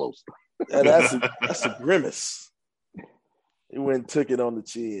little closer. That's a grimace. He went and took it on the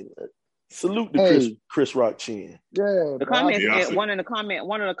chin. Salute to Chris Rock chin. Yeah. The comments, one of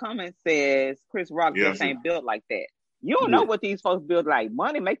the comments says Chris Rock just ain't built like that. You don't know what these folks build like.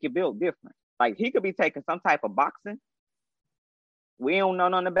 Money make you build different. Like he could be taking some type of boxing. We don't know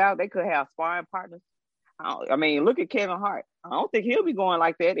nothing about. They could have sparring partners. I mean, look at Kevin Hart. I don't think he'll be going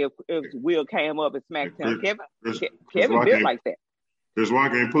like that if Will came up and smacked him. Kevin built like that. Chris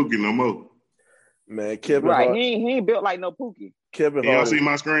Rock ain't Pookie no more. Man, Kevin Hart. He ain't built like no Pookie. Kevin Hart. Y'all see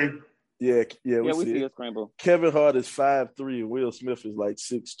my screen? Yeah, we see your screen, bro. Kevin Hart is 5'3" and Will Smith is like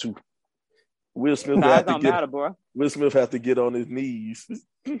 6'2". Will Smith Will Smith have to get on his knees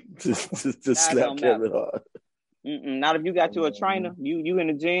to slap Kevin Hart. Not if you got you a trainer, you in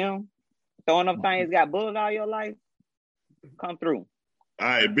the gym, throwing up things, got bullet all your life, come through. All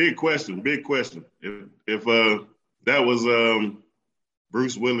right, big question. If that was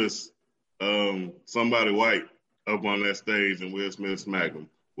Bruce Willis, somebody white up on that stage and Will Smith smacked him,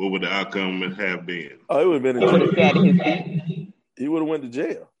 what would the outcome have been? Oh, it would have been in jail. He would have went to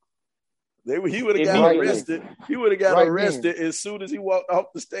jail. He would have got arrested. He would have got arrested as soon as he walked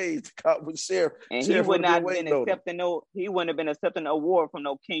off the stage. The cop with sheriff. And he would not have been accepting He wouldn't have been accepting an award from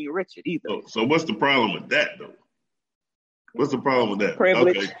no King Richard either. So what's the problem with that though? What's the problem with that?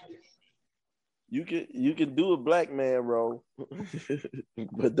 Privilege. Okay. You can do a black man wrong,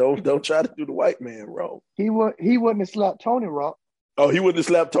 but don't try to do the white man wrong. He wouldn't have slapped Tony Rock. Oh, he wouldn't have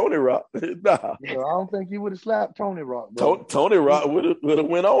slapped Tony Rock. Nah. I don't think he would have slapped Tony Rock. Tony Rock would have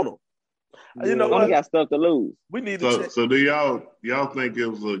went on him. You know what? He got stuff to lose. We need to. So do y'all think it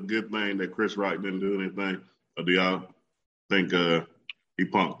was a good thing that Chris Rock didn't do anything, or do y'all think he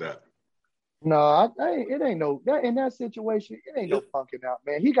punked out? No, it ain't no that in that situation. It ain't no punking out,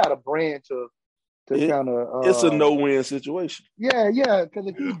 man. He got a brand to kind of. It's a no-win situation. Yeah, because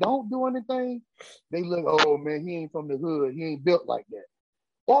if he don't do anything, they look, oh man, he ain't from the hood. He ain't built like that.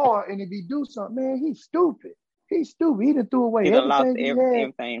 And if he do something, man, he's stupid. He's stupid. He done threw away everything he had.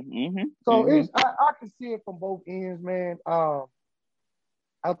 Everything. Mm-hmm. So I can see it from both ends, man. I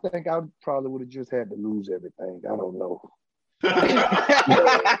think I probably would have just had to lose everything. I don't know.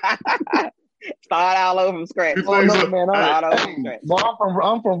 Start all over from scratch. Oh no, man!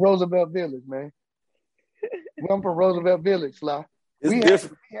 I'm from Roosevelt Village, man. I'm from Roosevelt Village, Sly. We had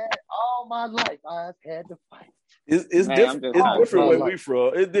all my life. I had to fight. It's different. It's different where we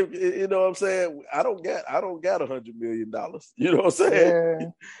from. You know what I'm saying? I don't got $100 million. You know what I'm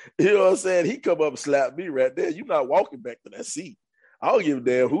saying? Yeah. You know what I'm saying? He come up and slap me right there. You're not walking back to that seat. I don't give a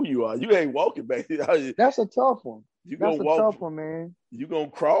damn who you are. You ain't walking back. That's a tough one. That's a tough one, man. You gonna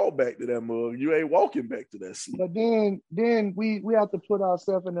crawl back to that mug. You ain't walking back to that seat. But then we have to put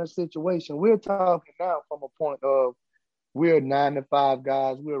ourselves in that situation. We're talking now from a point of we're 9-to-5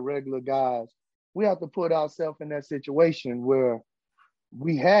 guys. We're regular guys. We have to put ourselves in that situation where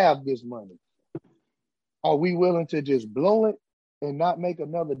we have this money. Are we willing to just blow it, and not make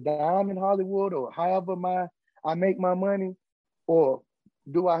another dime in Hollywood or however I make my money, or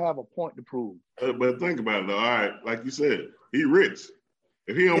do I have a point to prove? But think about it though. All right, like you said, he rich.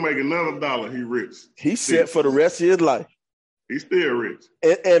 If he don't make another dollar, he rich. He's set for the rest of his life. He's still rich.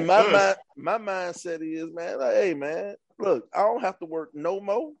 And my mindset is, man, like, hey, man, look, I don't have to work no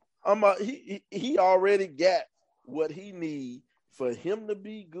more. He already got what he need for him to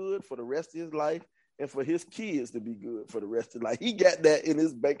be good for the rest of his life and for his kids to be good for the rest of life. He got that in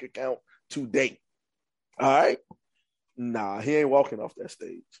his bank account today. All right? Nah, he ain't walking off that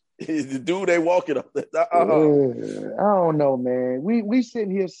stage. The dude ain't walking off that. I don't know, man. We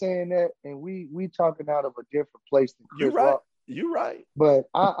sitting here saying that, and we talking out of a different place than Chris Rock. You're right. But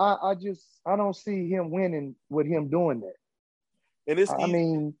I don't see him winning with him doing that. And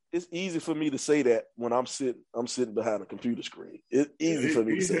it's easy for me to say that when I'm sitting behind a computer screen. It's easy for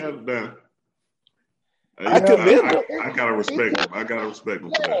me to say that. I gotta respect him. I gotta respect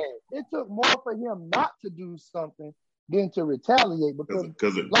him for that. It took more for him not to do something than to retaliate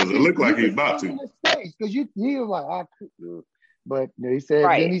because it looked like he's about to. Because he was like, I could, but he said,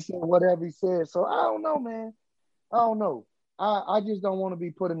 right. Then he said whatever he said. So I don't know, man. I don't know. I just don't want to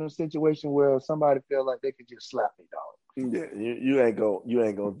be put in a situation where somebody feel like they could just slap me, dog. Yeah, you ain't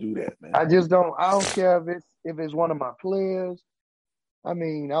gonna do that, man. I don't care if it's one of my players. I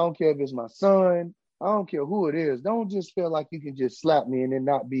mean, I don't care if it's my son. I don't care who it is. Don't just feel like you can just slap me and then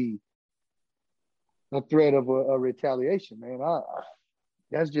not be a threat of a retaliation, man.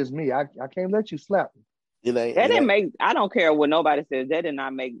 That's just me. I can't let you slap me. I don't care what nobody says. That did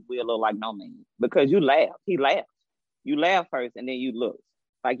not make Will look like no man because you laughed. He laughed. You laugh first and then you look.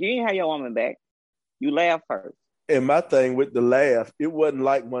 Like you didn't have your woman back. You laugh first. And my thing with the laugh, it wasn't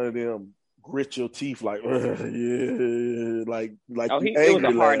like one of them grit your teeth like, yeah, like. Oh, it was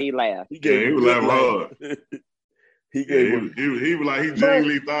a hearty laugh. He was laughing hard. he was like he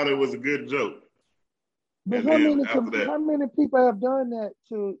genuinely thought it was a good joke. But how many people have done that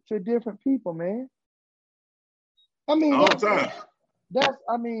to different people, man? I mean, all the time.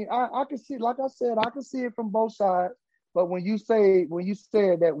 I can see, like I said, I can see it from both sides. But when you said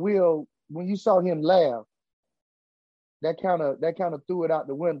that Will, when you saw him laugh, that kind of threw it out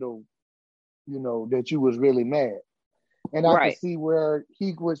the window, you know, that you was really mad. And I can see where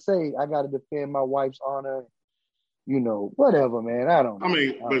he would say, I got to defend my wife's honor, you know, whatever, man. I don't know. I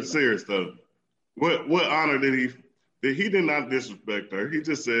mean, but serious though, what honor did he did not disrespect her. He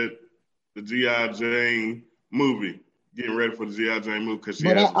just said the G.I. Jane movie, getting ready for the G.I. Jane movie because she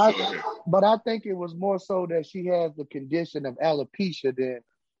has some short hair. But I think it was more so that she has the condition of alopecia than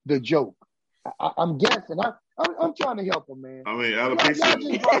the joke. I'm guessing. I'm trying to help them, man. I mean, alopecia.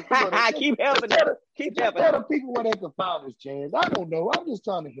 Keep helping them. Keep helping them. People where they can find this chance. I don't know. I'm just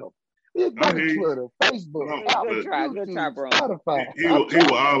trying to help. It's on Twitter, Facebook, good try, bro. Spotify. He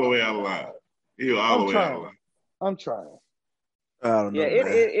was all the way out of line. I'm trying. I don't know. Yeah,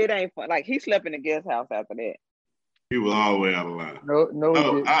 it ain't fun. Like he slept in the guest house after that. He was all the way out of line.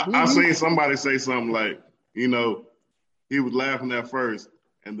 No. I seen somebody say something like, you know, he was laughing at first,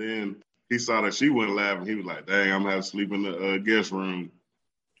 and then he saw that she wasn't laughing. He was like, dang, I'm going to have to sleep in the guest room.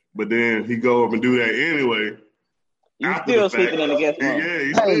 But then he go up and do that anyway. You still sleeping in the guest room. Yeah,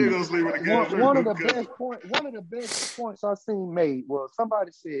 he's still going to sleep in the guest room. One of the best points I seen made was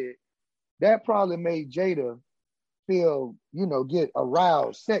somebody said that probably made Jada feel, you know, get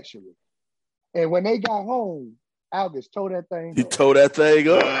aroused sexually. And when they got home, August tore that thing up. He tore that thing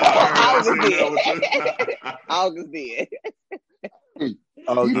up? August did.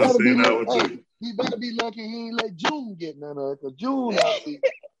 He better be lucky he ain't let June get none of it, because June,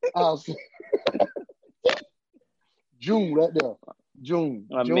 I'll see. June right there. June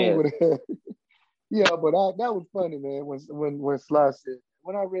would have. Yeah, but that was funny, man. When Sly said,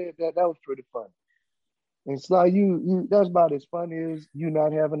 when I read that was pretty funny. And Sly, you that's about as funny as you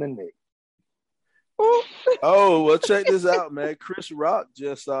not having a neck. Oh, well, check this out, man. Chris Rock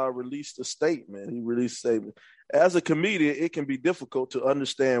just released a statement. He released a statement. As a comedian, it can be difficult to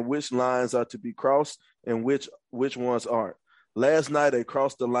understand which lines are to be crossed and which ones aren't. Last night, I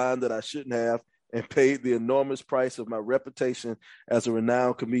crossed the line that I shouldn't have and paid the enormous price of my reputation as a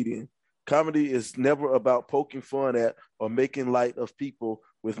renowned comedian. Comedy is never about poking fun at or making light of people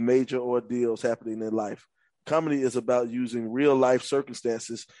with major ordeals happening in life. Comedy is about using real-life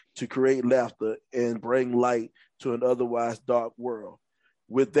circumstances to create laughter and bring light to an otherwise dark world.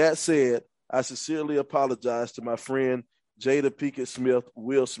 With that said, I sincerely apologize to my friend Jada Pinkett Smith,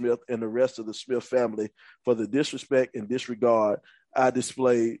 Will Smith, and the rest of the Smith family for the disrespect and disregard I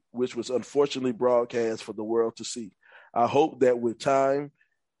displayed, which was unfortunately broadcast for the world to see. I hope that with time,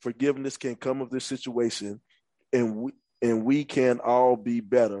 forgiveness can come of this situation, and and we can all be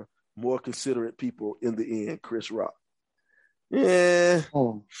better, more considerate people in the end. Chris Rock. Yeah.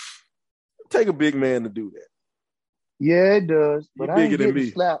 Take a big man to do that. Yeah, it does. But I ain't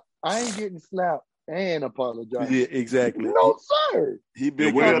getting slapped. I ain't getting slapped and apologize. Yeah, exactly. No, sir. He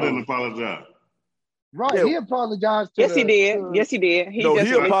didn't apologize. Right. Yeah. He apologized to Yes, he did. Yes, he did. He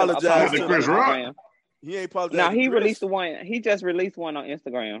apologized to Chris Rock. He ain't apologized. No, he released one. He just released one on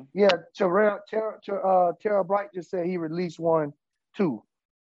Instagram. Yeah, Tara Bright just said he released one too.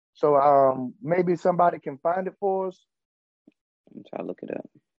 So maybe somebody can find it for us. I'm trying to look it up.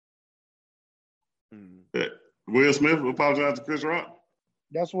 Will Smith apologized to Chris Rock?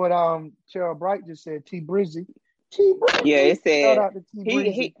 That's what Tara Bright just said. T Brizzy. Yeah, it said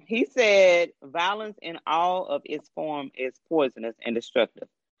he said violence in all of its form is poisonous and destructive.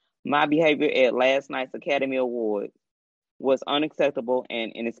 My behavior at last night's Academy Awards was unacceptable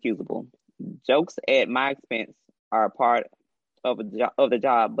and inexcusable. Jokes at my expense are a part of the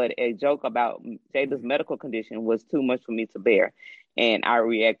job, but a joke about Jada's medical condition was too much for me to bear, and I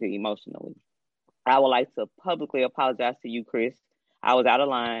reacted emotionally. I would like to publicly apologize to you, Chris. I was out of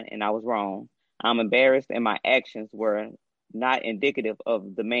line and I was wrong. I'm embarrassed and my actions were not indicative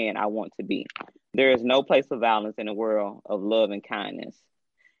of the man I want to be. There is no place for violence in a world of love and kindness.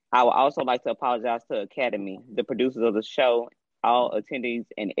 I would also like to apologize to Academy, the producers of the show, all attendees,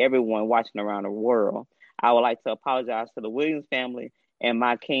 and everyone watching around the world. I would like to apologize to the Williams family and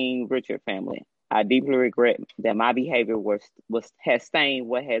my King Richard family. I deeply regret that my behavior has stained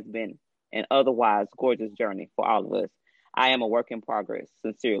what has been an otherwise gorgeous journey for all of us. I am a work in progress.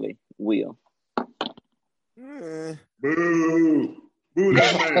 Sincerely, Will. Boo. Boo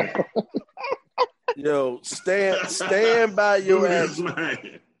this man. Yo, stand by your actions.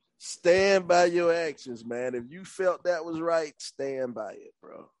 Stand by your actions, man. If you felt that was right, stand by it,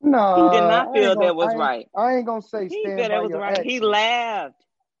 bro. No, he did not feel that was right. I ain't gonna say stand by your actions. He laughed.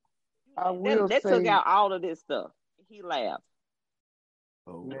 I will that took out all of this stuff. He laughed.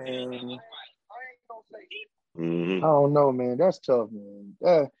 Oh man. I don't know, man. That's tough,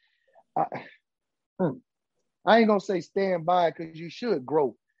 man. I ain't gonna say stand by because you should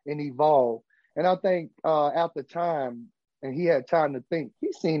grow and evolve. And I think after time, and he had time to think,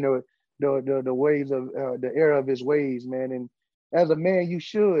 he's seen the ways of the error of his ways, man. And as a man, you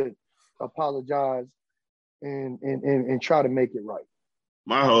should apologize and try to make it right.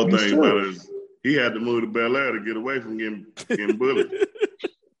 My whole thing about it is he had to move to Bel Air to get away from getting bullied.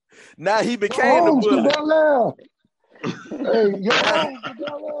 Now he became the bully. Hey,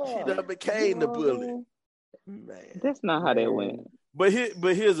 he done became the bully. Man, that's not how that went. But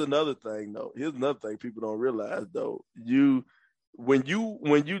here's another thing, though. Here's another thing people don't realize, though. When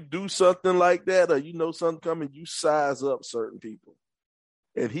you do something like that, or you know something coming, you size up certain people,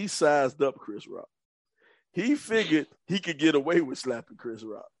 and he sized up Chris Rock. He figured he could get away with slapping Chris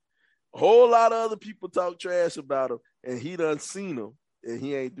Rock. A whole lot of other people talk trash about him, and he done seen him, and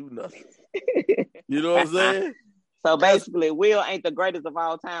he ain't do nothing. You know what I'm saying? So basically, Will ain't the greatest of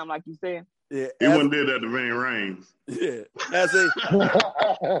all time, like you said. Yeah, he wouldn't did that to Ving Rhames. Yeah,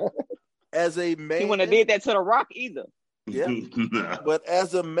 as a man, he wouldn't have did that to The Rock either. Yeah, nah. But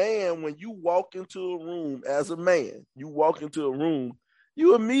as a man, when you walk into a room,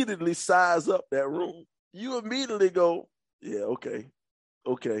 you immediately size up that room. You immediately go, yeah, okay,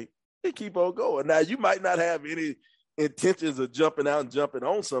 and keep on going. Now you might not have any intentions of jumping out and jumping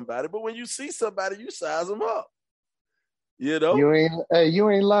on somebody, but when you see somebody, you size them up. You know, you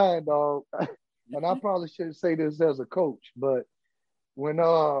ain't lying, dog. And I probably shouldn't say this as a coach, but when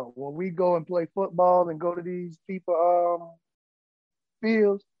we go and play football and go to these people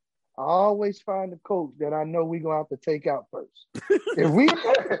fields, I always find the coach that I know we're gonna have to take out first. If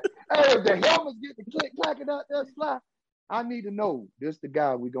the helmets get the clacking out that fly, I need to know this the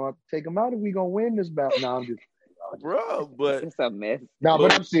guy we're gonna have to take him out and we're gonna win this battle. No, I'm just bro, but it's a mess. No,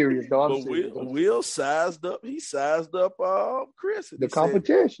 but I'm serious, though. Will sized up. He sized up Chris. The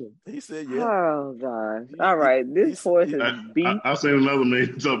competition. He said, "Yeah." Oh gosh! All right, this horse is beat. I seen another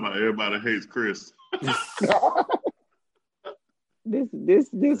man talking about everybody hates Chris.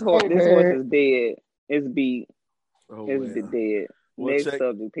 this horse is dead. It's beat. It's dead. Well, next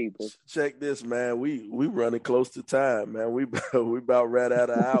subject, people. Check this, man. We running close to time, man. We about right out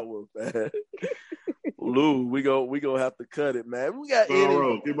of hour, man. Lou, we gonna have to cut it, man. We got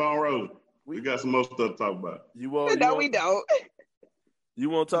keep on rolling. We got some more stuff to talk about. We don't. You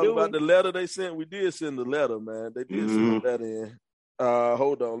want to talk about the letter they sent? We did send the letter, man. They did send that in.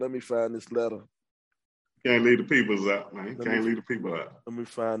 Hold on, let me find this letter. Can't leave the peoples out, man. Can't leave the people out. Let me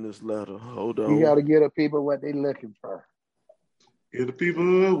find this letter. Hold on. You got to give the people what they looking for. Give the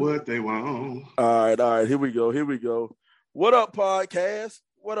people what they want. All right. Here we go. What up, podcast?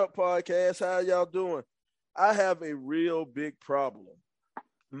 What up, podcast? How y'all doing? I have a real big problem.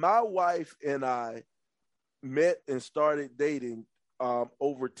 My wife and I met and started dating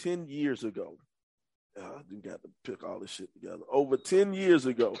over 10 years ago. I got to pick all this shit together. Over 10 years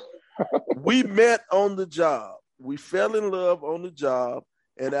ago, we met on the job. We fell in love on the job,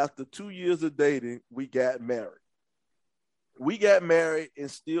 and after 2 years of dating, we got married. We got married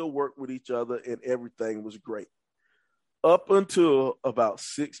and still worked with each other, and everything was great. Up until about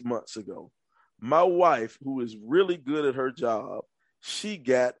 6 months ago, my wife, who is really good at her job, she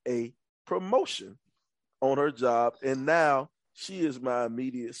got a promotion on her job, and now she is my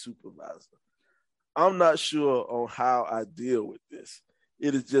immediate supervisor. I'm not sure on how I deal with this.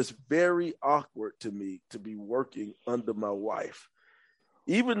 It is just very awkward to me to be working under my wife.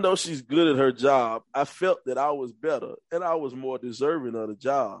 Even though she's good at her job, I felt that I was better and I was more deserving of the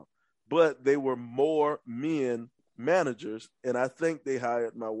job. But they were more men managers, and I think they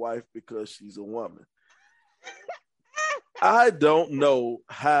hired my wife because she's a woman. I don't know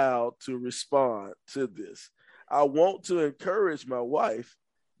how to respond to this. I want to encourage my wife,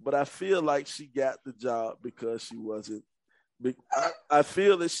 but I feel like she got the job because she wasn't. I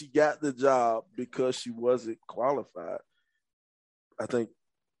feel that she got the job because she wasn't qualified. I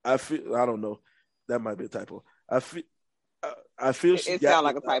don't know. That might be a typo. I feel she it got sounds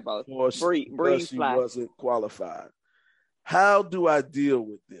like a typo. Because she wasn't qualified. How do I deal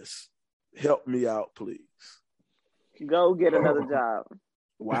with this? Help me out, please. Go get another job.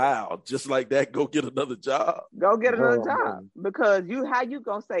 Wow, just like that, go get another job. Go get another job. Because how you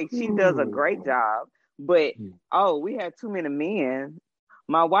gonna say she does a great job, but we had too many men.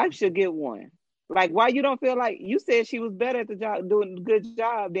 My wife should get one. Like, why you don't feel like you said she was better at the job, doing a good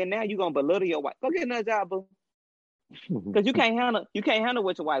job, then now you gonna belittle your wife. Go get another job, boo. Because you can't handle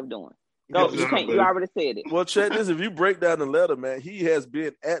what your wife doing. Go, you can't. You already said it. Well, check this. If you break down the letter, man, he has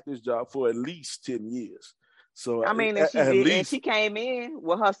been at this job for at least 10 years. So I mean, and she came in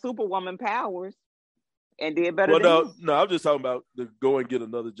with her superwoman powers and did better. Well, no, I'm just talking about the go and get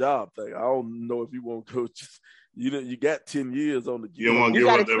another job thing. I don't know if you want to go. You got 10 years on the job. You don't want to give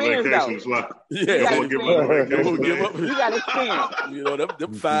up that vacation slot. Yeah, you don't give up that vacation. You got experience. You know,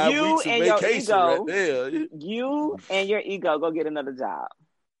 them 5 weeks of vacation right there. You and your ego go get another job.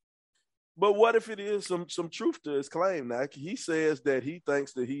 But what if it is some truth to his claim? Now, he says that he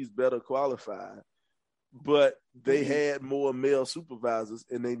thinks that he's better qualified, but they had more male supervisors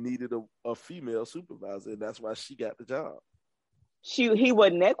and they needed a female supervisor, and that's why she got the job. He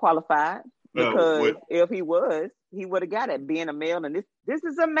wasn't that qualified, because if he was, he would have got it being a male, and this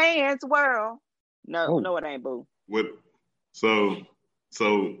is a man's world. No, it ain't, boo. So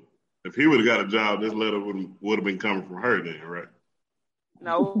if he would have got a job, this letter would have been coming from her then, right?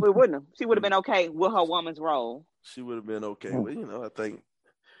 No, it wouldn't have. She would have been okay with her woman's role. She would have been okay. Well, I think.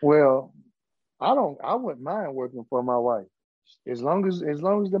 Well, I wouldn't mind working for my wife. As long as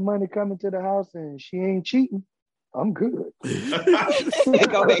the money coming to the house and she ain't cheating, I'm good. Go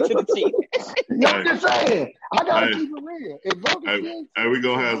back to the cheating. I'm just saying. I gotta keep it real. We're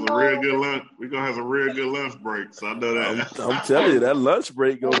gonna have some real good lunch. We're gonna have some real good lunch breaks. I know that. I'm telling you, that lunch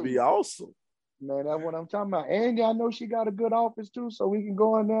break gonna be awesome. Man, that's what I'm talking about. And I know she got a good office too, so we can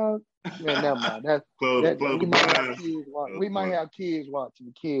go in there. Man, never mind. We might have kids watching.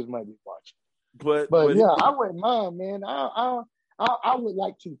 The kids might be watching. But yeah, I wouldn't mind, man. I would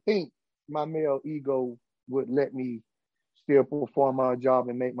like to think my male ego would let me still perform my job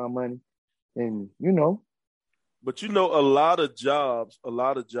and make my money, and But a lot of jobs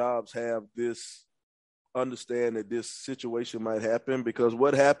have this understand that this situation might happen, because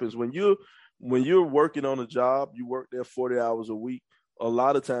what happens when you're working on a job, you work there 40 hours a week. A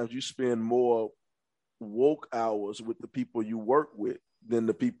lot of times you spend more woke hours with the people you work with than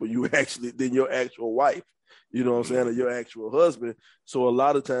the people than your actual wife, you know what I'm saying, or your actual husband. So a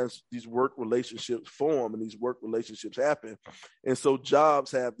lot of times these work relationships form and these work relationships happen. And so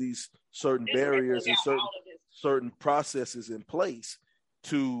jobs have these certain barriers and certain processes in place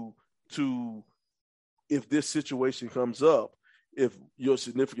to if this situation comes up, if your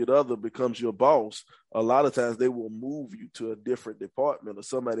significant other becomes your boss, a lot of times they will move you to a different department, or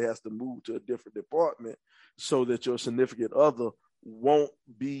somebody has to move to a different department so that your significant other won't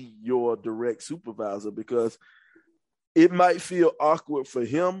be your direct supervisor, because it might feel awkward for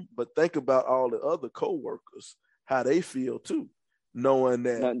him, but think about all the other coworkers, how they feel too, knowing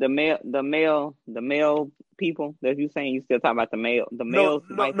that the male people that you saying, you still talking about the males.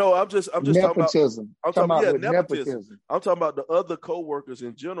 No, I'm just nepotism. talking about nepotism. I'm talking about the other coworkers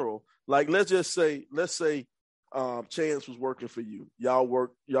in general. Like let's say Chance was working for you. Y'all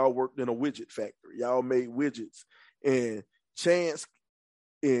worked in a widget factory. Y'all made widgets, And Chance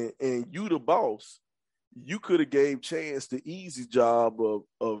and you the boss, you could have gave Chance the easy job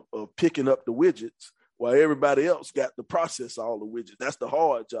of picking up the widgets while everybody else got to process all the widgets. That's the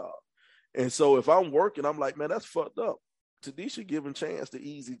hard job. And so if I'm working, I'm like, man, that's fucked up. Tanisha giving Chance the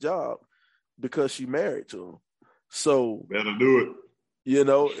easy job because she married to him. So better do it. You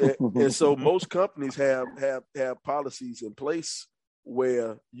know, and so most companies have policies in place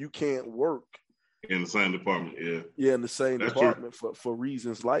where you can't work in the same department. Yeah, in the same That's department for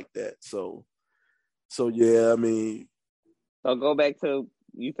reasons like that. So yeah, I mean, so go back to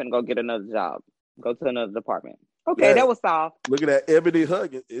you finna go get another job. Go to another department. Okay, that was soft. Look at that, Ebony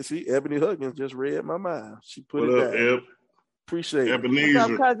Huggins. See, Ebony Huggins just read my mind. She put it down. Eb? Appreciate it. What's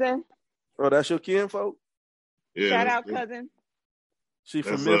up, cousin? Oh, that's your kinfolk? Yeah. Shout out, cousin. She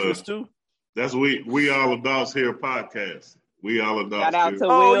from Memphis too? That's We All Adults Here podcast. We All Adults Shout out to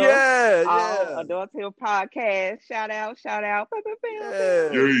Will. Oh, yeah. All Adults Here podcast. Shout out. Yeah.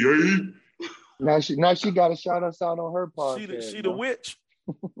 Now she got to shout us out on her podcast. She the witch.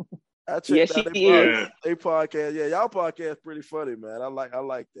 I checked out their podcast. Yeah, y'all podcast pretty funny, man. I like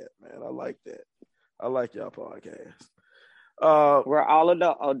that, man. I like that. I like y'all podcast. We're all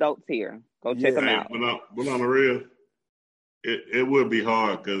adults here. Go check them out. But on the real, it would be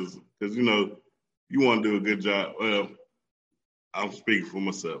hard because you know you want to do a good job. Well, I'm speaking for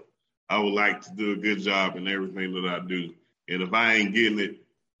myself. I would like to do a good job in everything that I do, and if I ain't getting it,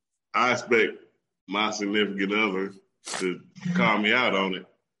 I expect my significant other to call me out on it.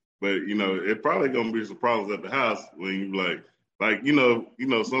 But you know, it probably gonna be some problems at the house when you like you know,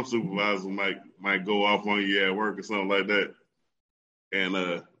 some supervisors might go off on you at work or something like that, and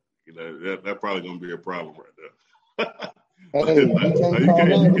you know that probably gonna be a problem right there. You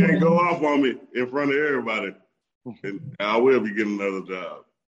can't go off on me in front of everybody, and I will be getting another job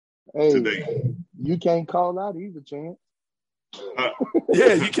today. You can't call out either, Chance.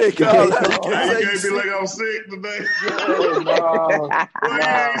 Yeah, you can't call out. You can't be like I'm sick today. Well, you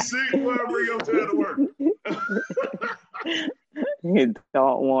ain't sick. Well, bring your tail to work. You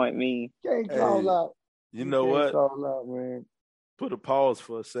don't want me. Can't call out. You know what? Call out, man. Put a pause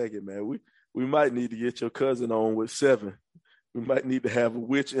for a second, man. We might need to get your cousin on with 7. We might need to have a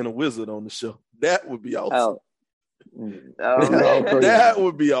witch and a wizard on the show. That would be awesome. That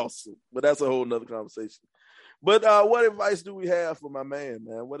would be awesome. But that's a whole nother conversation. But what advice do we have for my man?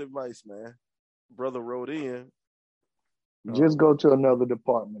 What advice, man? Brother wrote in. Just go to another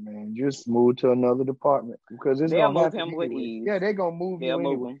department, man. Just move to another department because they'll move him with ease. Yeah, they're gonna move you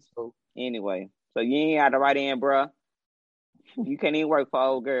anyway. Anyway, so you ain't got to write in, bruh. You can't even work for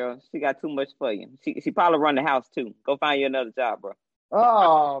old girl. She got too much for you. She probably run the house too. Go find you another job, bro.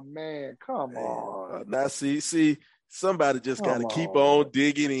 Oh man, come on. Now see, somebody just gotta keep on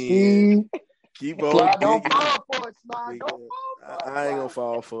digging in. Keep on digging. Don't fall for it, Slide. I ain't gonna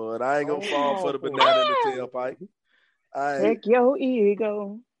fall for it. I ain't gonna fall for the banana in the tailpipe. Check your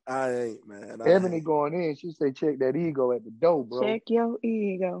ego. I ain't, man. Ebony going in. She said, check that ego at the door, bro. Check your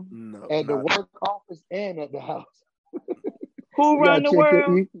ego. No, at the work office and at the house. Who run the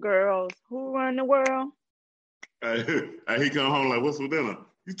world? Girls. Who run the world? He come home like, what's for dinner?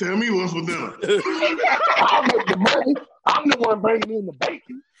 You tell me what's for dinner. I make the money. I'm the one bringing in the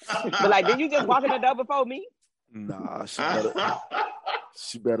bacon. But like, did you just walk in the door before me? Nah,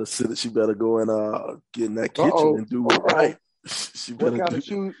 she better sit. She better go and get in that kitchen and do it right.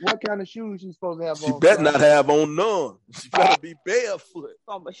 What kind of shoes she supposed to have on? She better not have on none. She better be barefoot.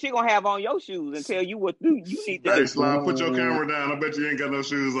 But she gonna have on your shoes and tell you what you need to do. Hey, Slime, put your camera down. I bet you ain't got no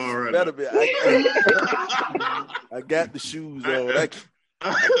shoes on right better now. Be. I got the shoes on.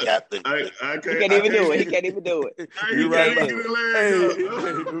 I got the. He can't even do it. He can't even do it. You're right.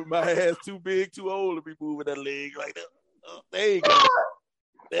 Hey, my ass too big, too old to be moving that leg like that. Oh, there you go.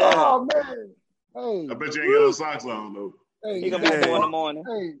 Yeah. Oh man. Hey. I bet you ain't got no socks on though. He gonna be in the morning.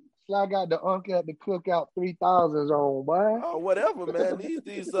 Hey, so I got the uncle at the cookout 3000s on, boy. Oh, whatever, man.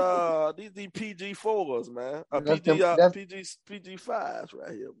 These PG4s, man. PG 5s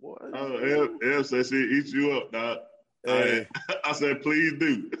right here, boy. Oh, El said she eat you up, dog. Hey. I said, please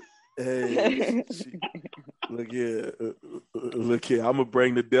do. Hey, look here. I'm gonna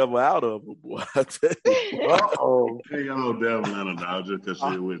bring the devil out of her, boy. I tell you. Ain't got no devil in her, dog. Just because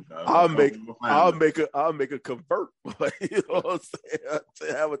she with dog. I'll make a convert, boy. You know what I'm saying? To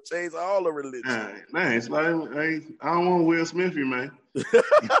have a change all the religion. Man, it's like, I don't want Will Smith, you man. I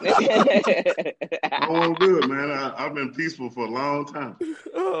don't want to do it, man. I've been peaceful for a long time.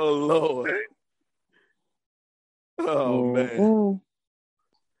 Oh Lord. Oh man.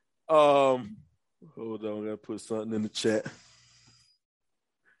 Hold on, I gotta put something in the chat.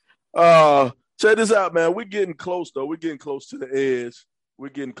 Check this out, man. We're getting close, though. We're getting close to the edge.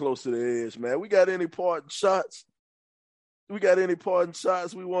 Man. We got any parting shots? We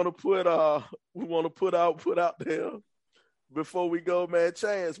want to put out there before we go, man?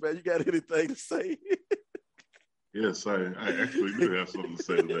 Chance, man, you got anything to say? Yes, I actually do have something to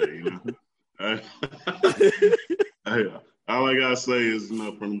say today, you know. All I gotta say is, you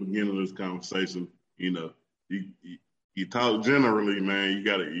know, from the beginning of this conversation, you know, you talk generally, man. You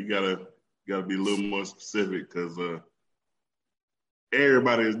gotta be a little more specific because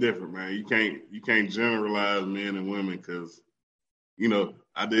everybody is different, man. You can't generalize men and women because, you know,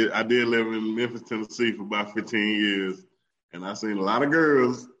 I did live in Memphis, Tennessee for about 15 years, and I seen a lot of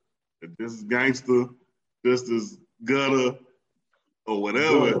girls that just as gangster, just as gutter or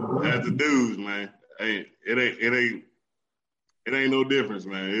whatever as the dudes, man. It ain't no difference,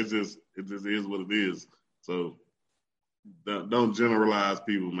 man. It just is what it is. So don't generalize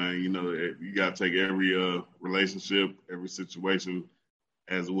people, man. You know, you gotta take every relationship, every situation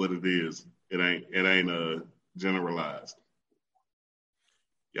as what it is. It ain't generalized.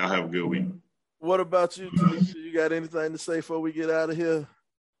 Y'all have a good week. What about you, Tanisha? You got anything to say before we get out of here?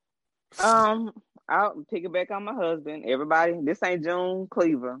 I'll piggyback on my husband. Everybody, this ain't June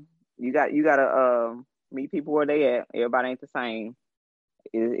Cleaver. You gotta meet people where they at. Everybody ain't the same.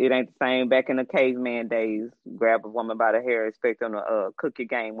 It ain't the same back in the caveman days. Grab a woman by the hair, expect them to cook your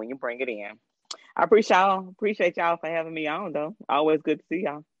game when you bring it in. I appreciate y'all for having me on, though. Always good to see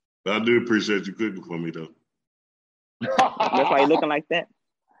y'all. I do appreciate you cooking for me, though. That's why you're looking like that.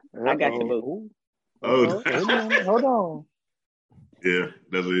 I got you, boo. Oh, hold on. Yeah,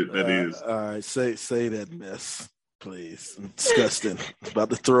 that is. All right, say that mess, please. Disgusting. About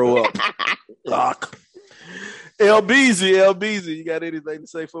to throw up. Lock. LBZ, you got anything to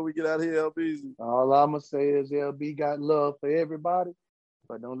say before we get out of here, LBZ? All I'm going to say is LB got love for everybody,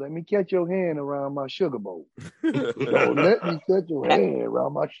 but don't let me catch your hand around my sugar bowl. Don't let me catch your hand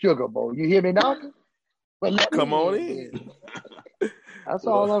around my sugar bowl. You hear me, doctor? But come on in. That's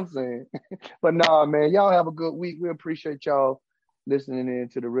all I'm saying. But nah, man, y'all have a good week. We appreciate y'all listening in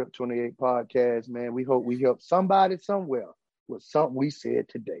to the RIP 28 podcast, man. We hope we help somebody somewhere with something we said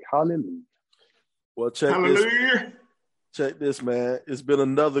today. Hallelujah. Well, check this, man. It's been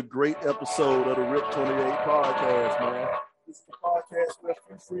another great episode of the RIP 28 podcast, man. This is the podcast where a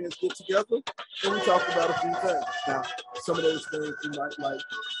few friends get together and we talk about a few things. Now, some of those things you might like,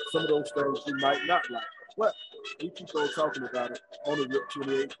 some of those things you might not like. But we keep on talking about it on the RIP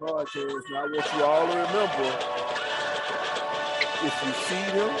 28 podcast. Now, I want you all to remember, if you see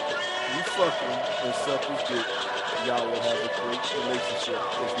him, you fuck him, and suck his dick, y'all will have a great relationship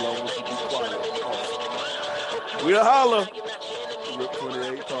as long as you be quiet. Awesome. We'll holler. RIP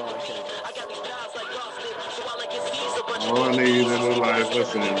 28 podcast. All I need in this life,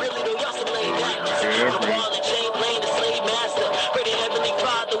 listen.